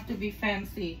doesn't have to be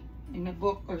fancy in a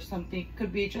book or something. It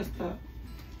could be just a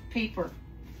paper.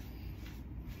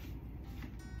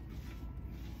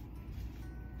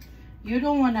 You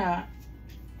don't want to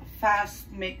fast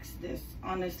mix this,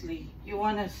 honestly. You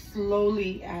want to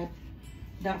slowly add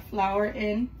the flour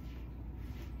in.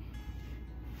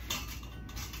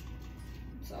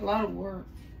 It's a lot of work.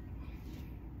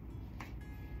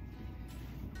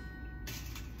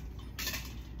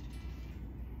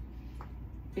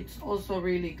 It's also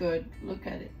really good. Look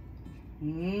at it.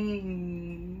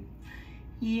 Mmm.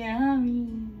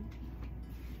 Yummy.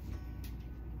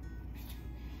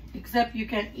 Except you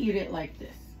can't eat it like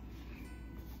this.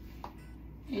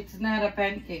 It's not a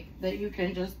pancake that you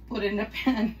can just put in a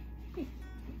pan.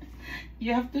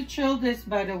 You have to chill this,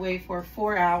 by the way, for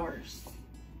 4 hours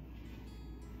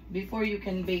before you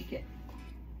can bake it.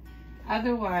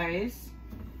 Otherwise,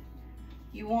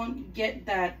 you won't get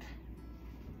that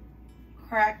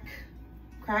crack,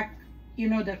 you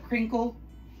know, the crinkle.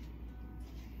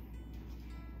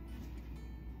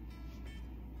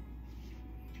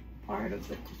 Part of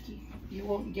the cookie. You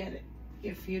won't get it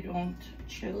if you don't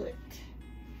chill it.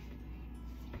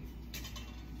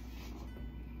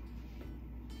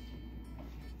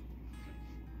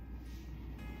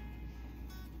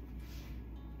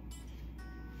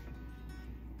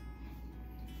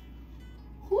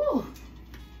 Whew.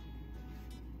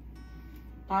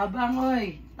 Tabang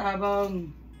oy,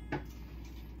 tabang.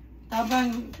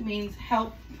 Tabang means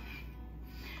help,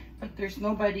 but there's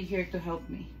nobody here to help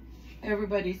me.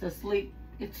 Everybody's asleep.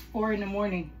 It's 4 in the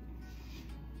morning.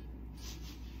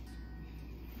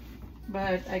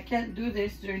 But I can't do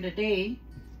this during the day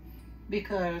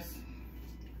because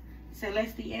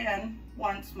Celestian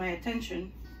wants my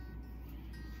attention.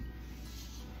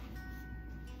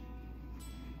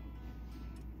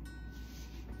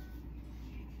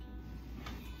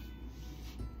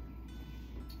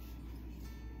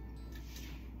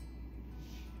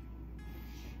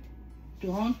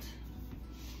 Don't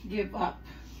give up.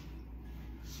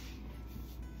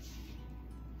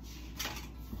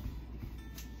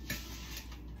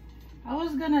 I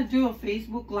was gonna do a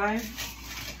Facebook Live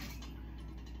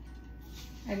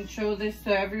and show this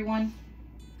to everyone,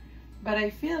 but I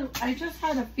just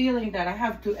had a feeling that I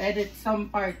have to edit some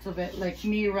parts of it, like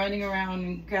me running around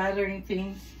and gathering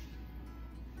things.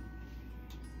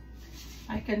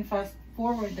 I can fast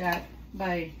forward that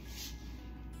by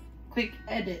quick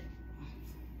edit.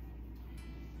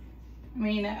 I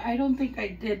mean, I don't think I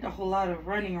did a whole lot of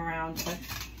running around, but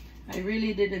I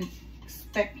really didn't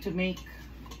expect to make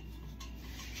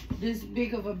this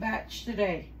big of a batch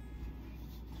today.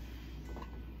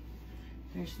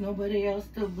 There's nobody else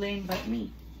to blame but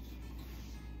me.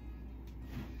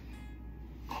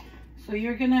 So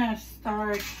you're gonna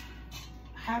start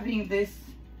having this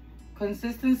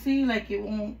consistency, like it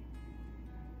won't,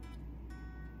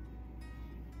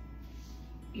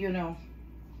 you know,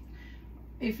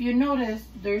 if you notice,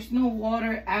 there's no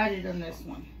water added on this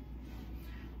one.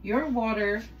 Your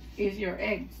water is your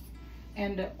eggs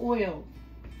and the oil.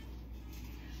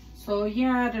 So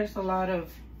yeah, there's a lot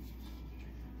of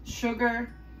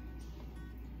sugar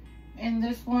in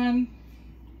this one,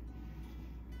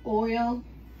 oil,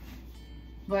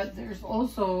 but there's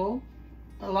also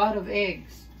a lot of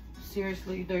eggs.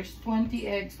 Seriously, there's 20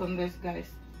 eggs on this, guys.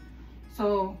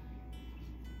 So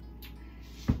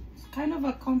kind of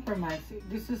a compromise.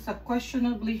 This is a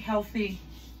questionably healthy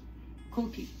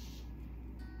cookie.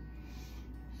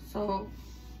 So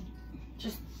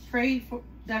just pray for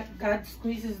that God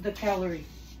squeezes the calorie.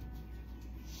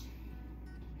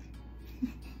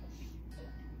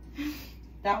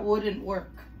 That wouldn't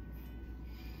work.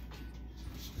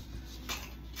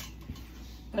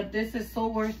 But this is so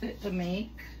worth it to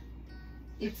make.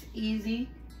 It's easy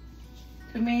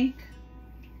to make.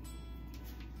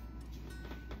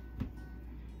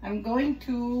 I'm going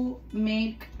to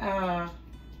make a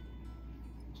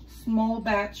small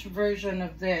batch version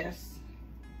of this,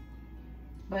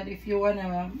 but if you want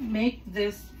to make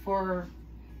this for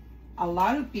a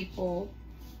lot of people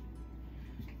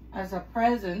as a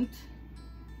present,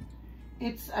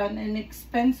 it's an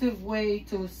inexpensive way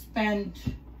to spend,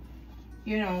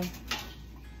 you know,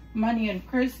 money on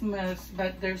Christmas,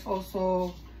 but there's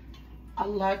also a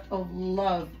lot of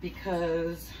love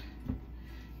because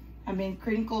I mean,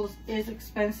 Crinkles is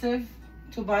expensive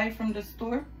to buy from the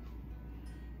store,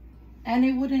 and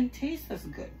it wouldn't taste as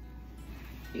good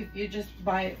if you just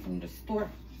buy it from the store.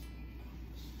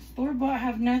 Store-bought, I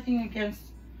have nothing against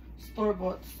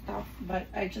store-bought stuff, but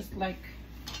I just like,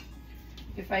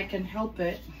 if I can help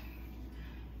it.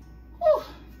 Oh,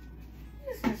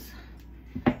 this is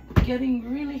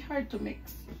getting really hard to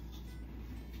mix.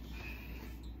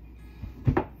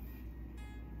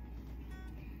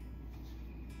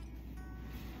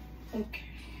 Okay.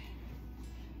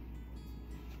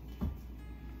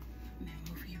 Let me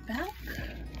move you back.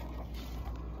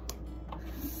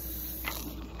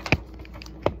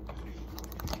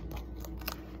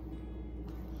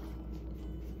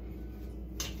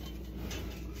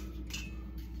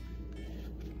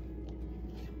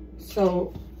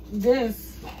 So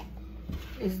this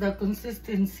is the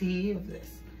consistency of this.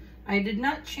 I did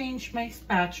not change my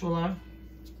spatula.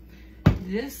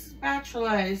 This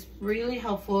spatula is really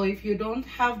helpful if you don't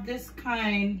have this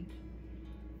kind.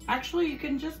 Actually, you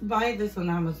can just buy this on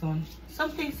Amazon.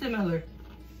 Something similar.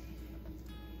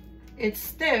 It's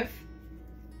stiff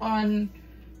on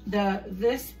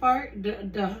this part,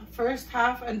 the first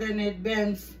half, and then it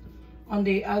bends on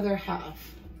the other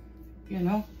half, you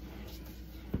know.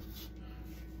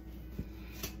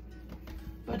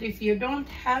 But if you don't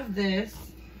have this,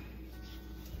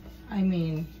 I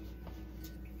mean,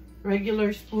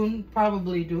 regular spoon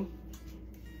probably do.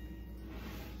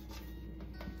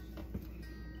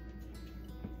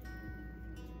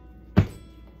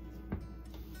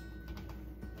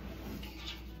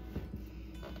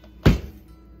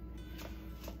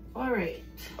 All right,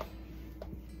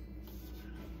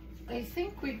 I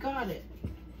think we got it.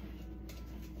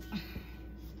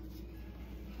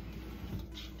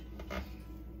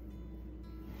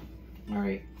 All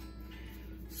right,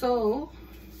 so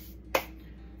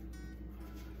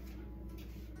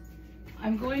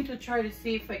I'm going to try to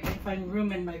see if I can find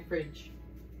room in my fridge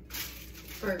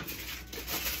first.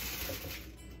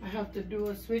 I have to do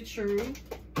a switcheroo.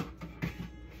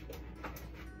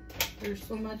 There's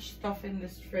so much stuff in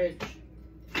this fridge.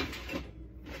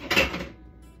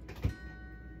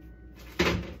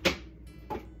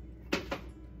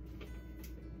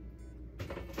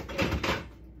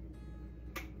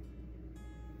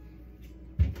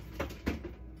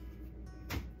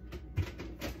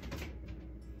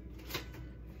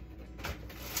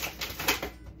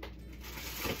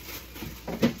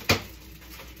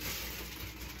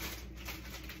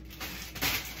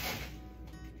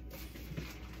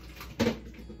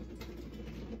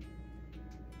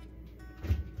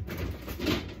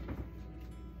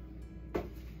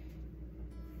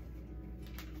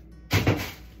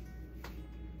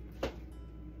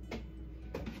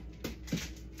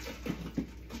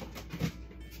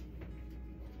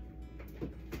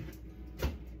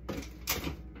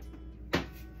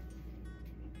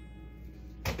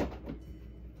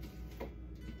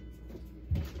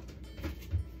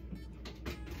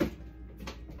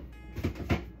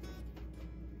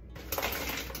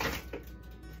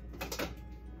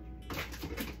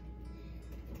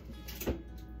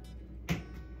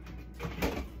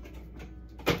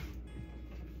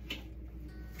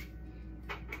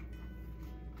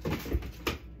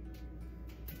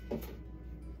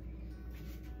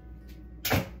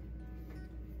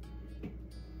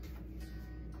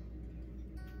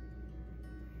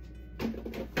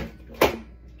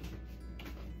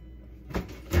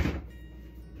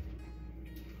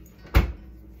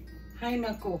 Ay,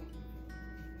 nako.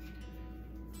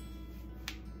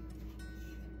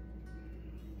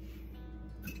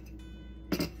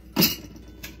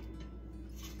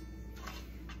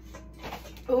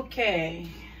 Okay.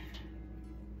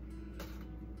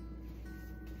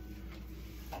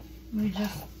 Let me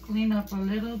just clean up a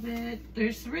little bit.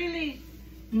 There's really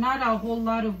not a whole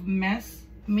lot of mess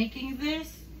making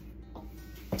this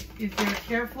if you're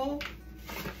careful.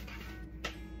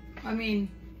 I mean,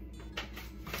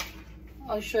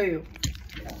 I'll show you.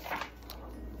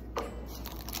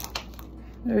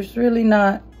 There's really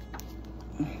not,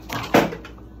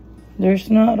 there's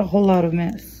not a whole lot of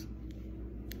mess.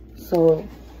 So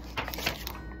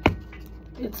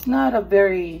it's not a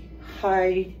very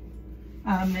high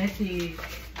messy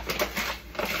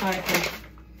type of,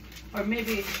 or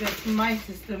maybe it's just my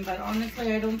system, but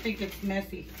honestly I don't think it's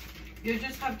messy. You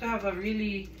just have to have a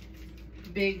really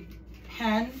big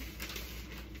hand.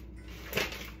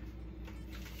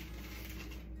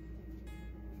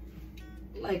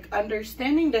 Like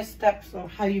understanding the steps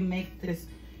of how you make this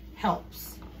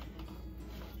helps,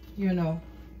 you know.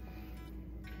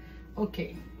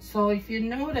 Okay, so if you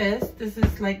notice, this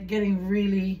is like getting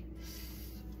really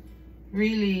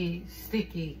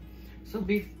sticky. So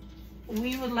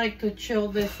we would like to chill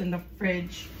this in the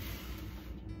fridge.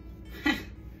 I'm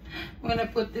gonna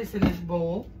put this in this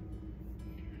bowl,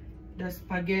 the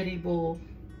spaghetti bowl.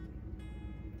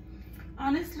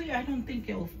 Honestly, I don't think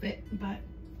it'll fit, but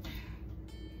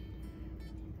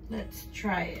let's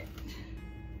try it.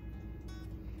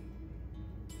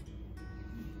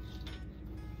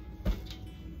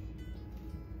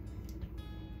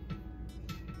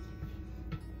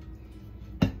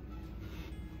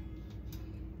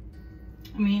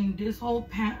 I mean, this whole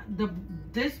pan,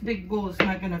 this big bowl is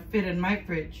not gonna fit in my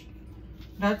fridge.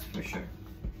 That's for sure.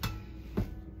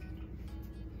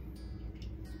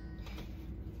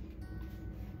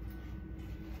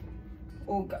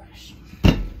 Oh gosh.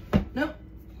 Nope.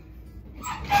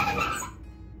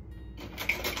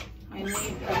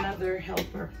 need another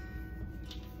helper.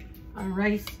 A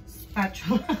rice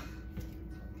spatula.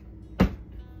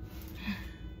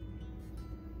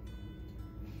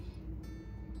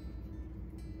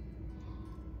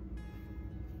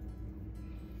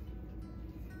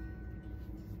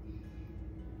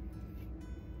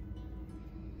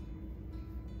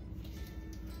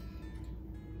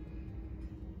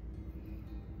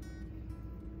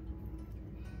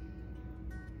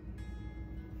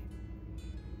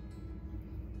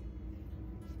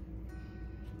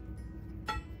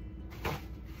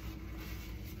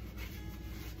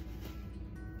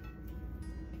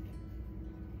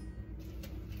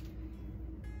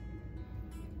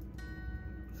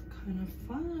 Kind of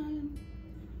fun.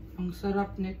 Ang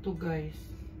sarap nito, guys.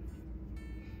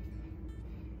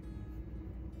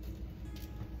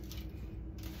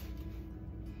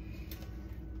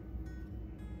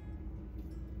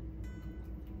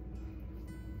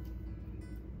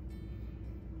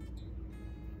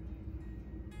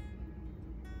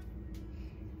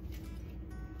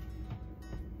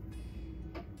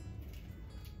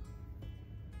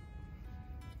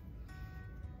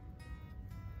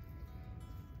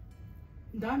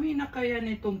 Dami na kaya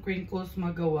nitong crinkles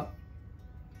magawa.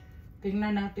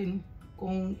 Tingnan natin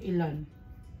kung ilan.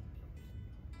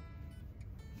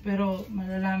 Pero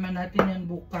malalaman natin yan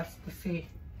bukas kasi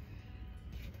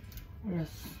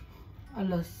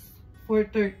alas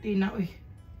 4:30 na. Uy.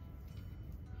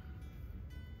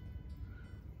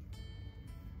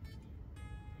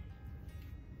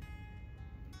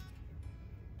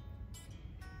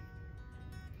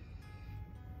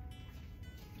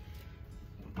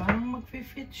 Parang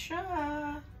mag-fit siya.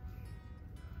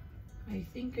 I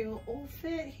think it'll all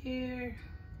fit here,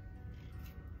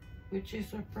 which is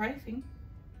surprising.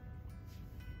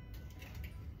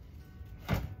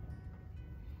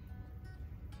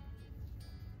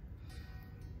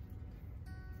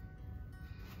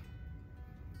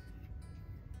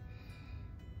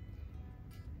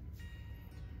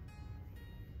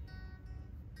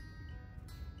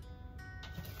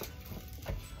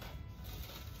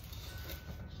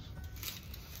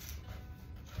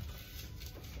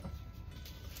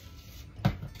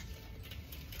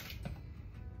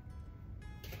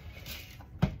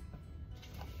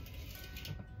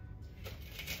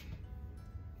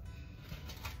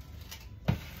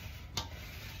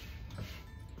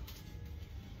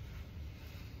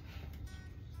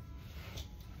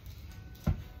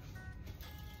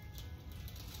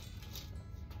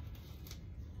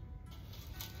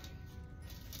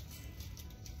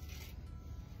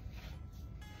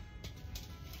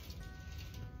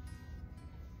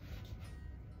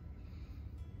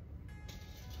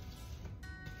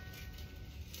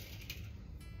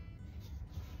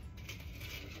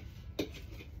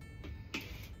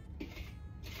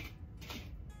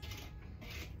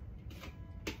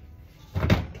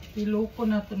 Iloko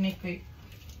na ito ni kay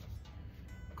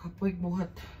kapoy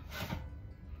buhat.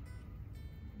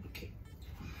 Okay.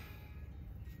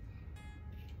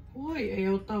 Uy,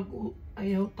 ayaw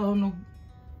tao nog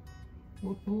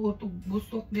buot og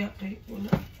busok diya kay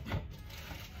wala.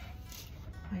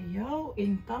 Ayaw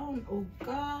in town og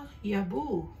ka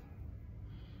yabu.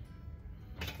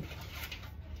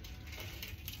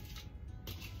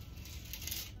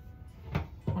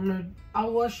 Lord,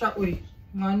 awa siya uy.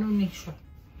 Ngano ni siya.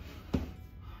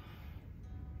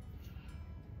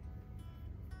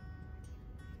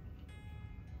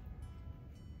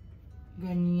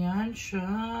 Ganyan siya.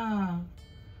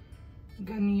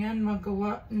 Ganyan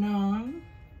magawa ng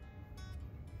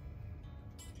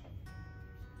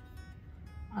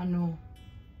ano?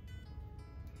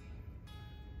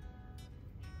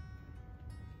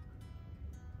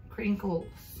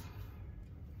 Crinkles.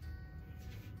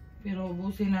 Pero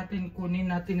ubusin natin, kunin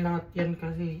natin lahat yan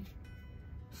kasi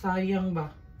sayang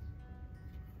ba?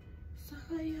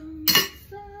 Sayang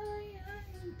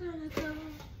talaga.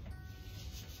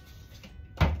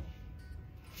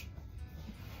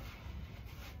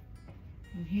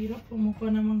 Ang hirap po mo pa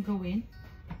naman gawin.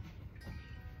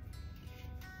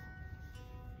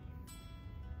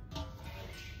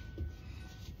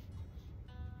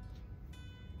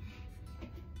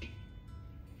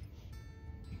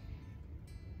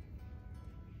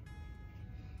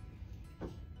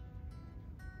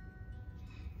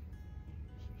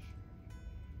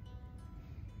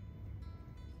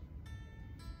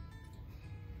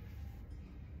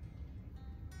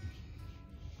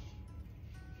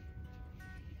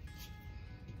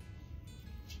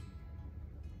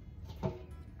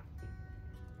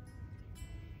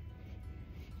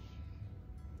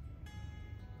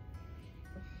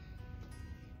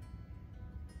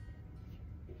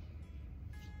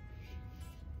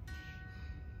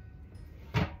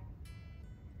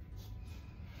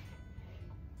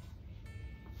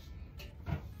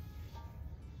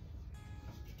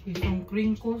 Isang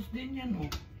crinkles din yan,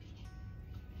 oh.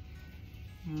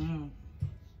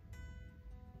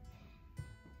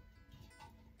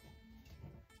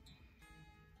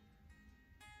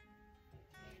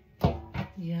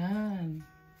 Yan.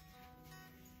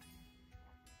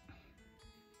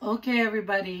 Okay,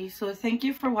 everybody. So thank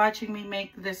you for watching me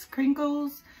make this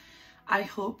crinkles. I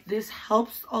hope this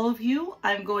helps all of you.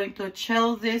 I'm going to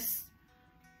chill this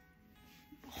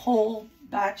whole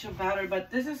batch of batter, but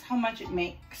this is how much it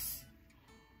makes.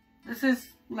 This is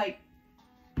like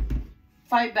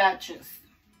 5 batches.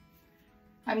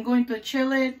 I'm going to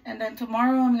chill it, and then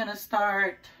tomorrow I'm gonna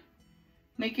start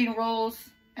making rolls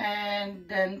and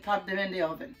then pop them in the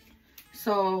oven.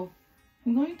 So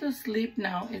I'm going to sleep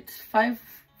now. It's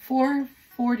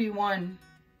 4:41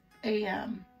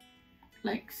 a.m.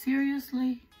 Like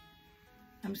seriously,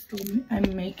 I'm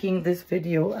making this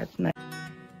video at night.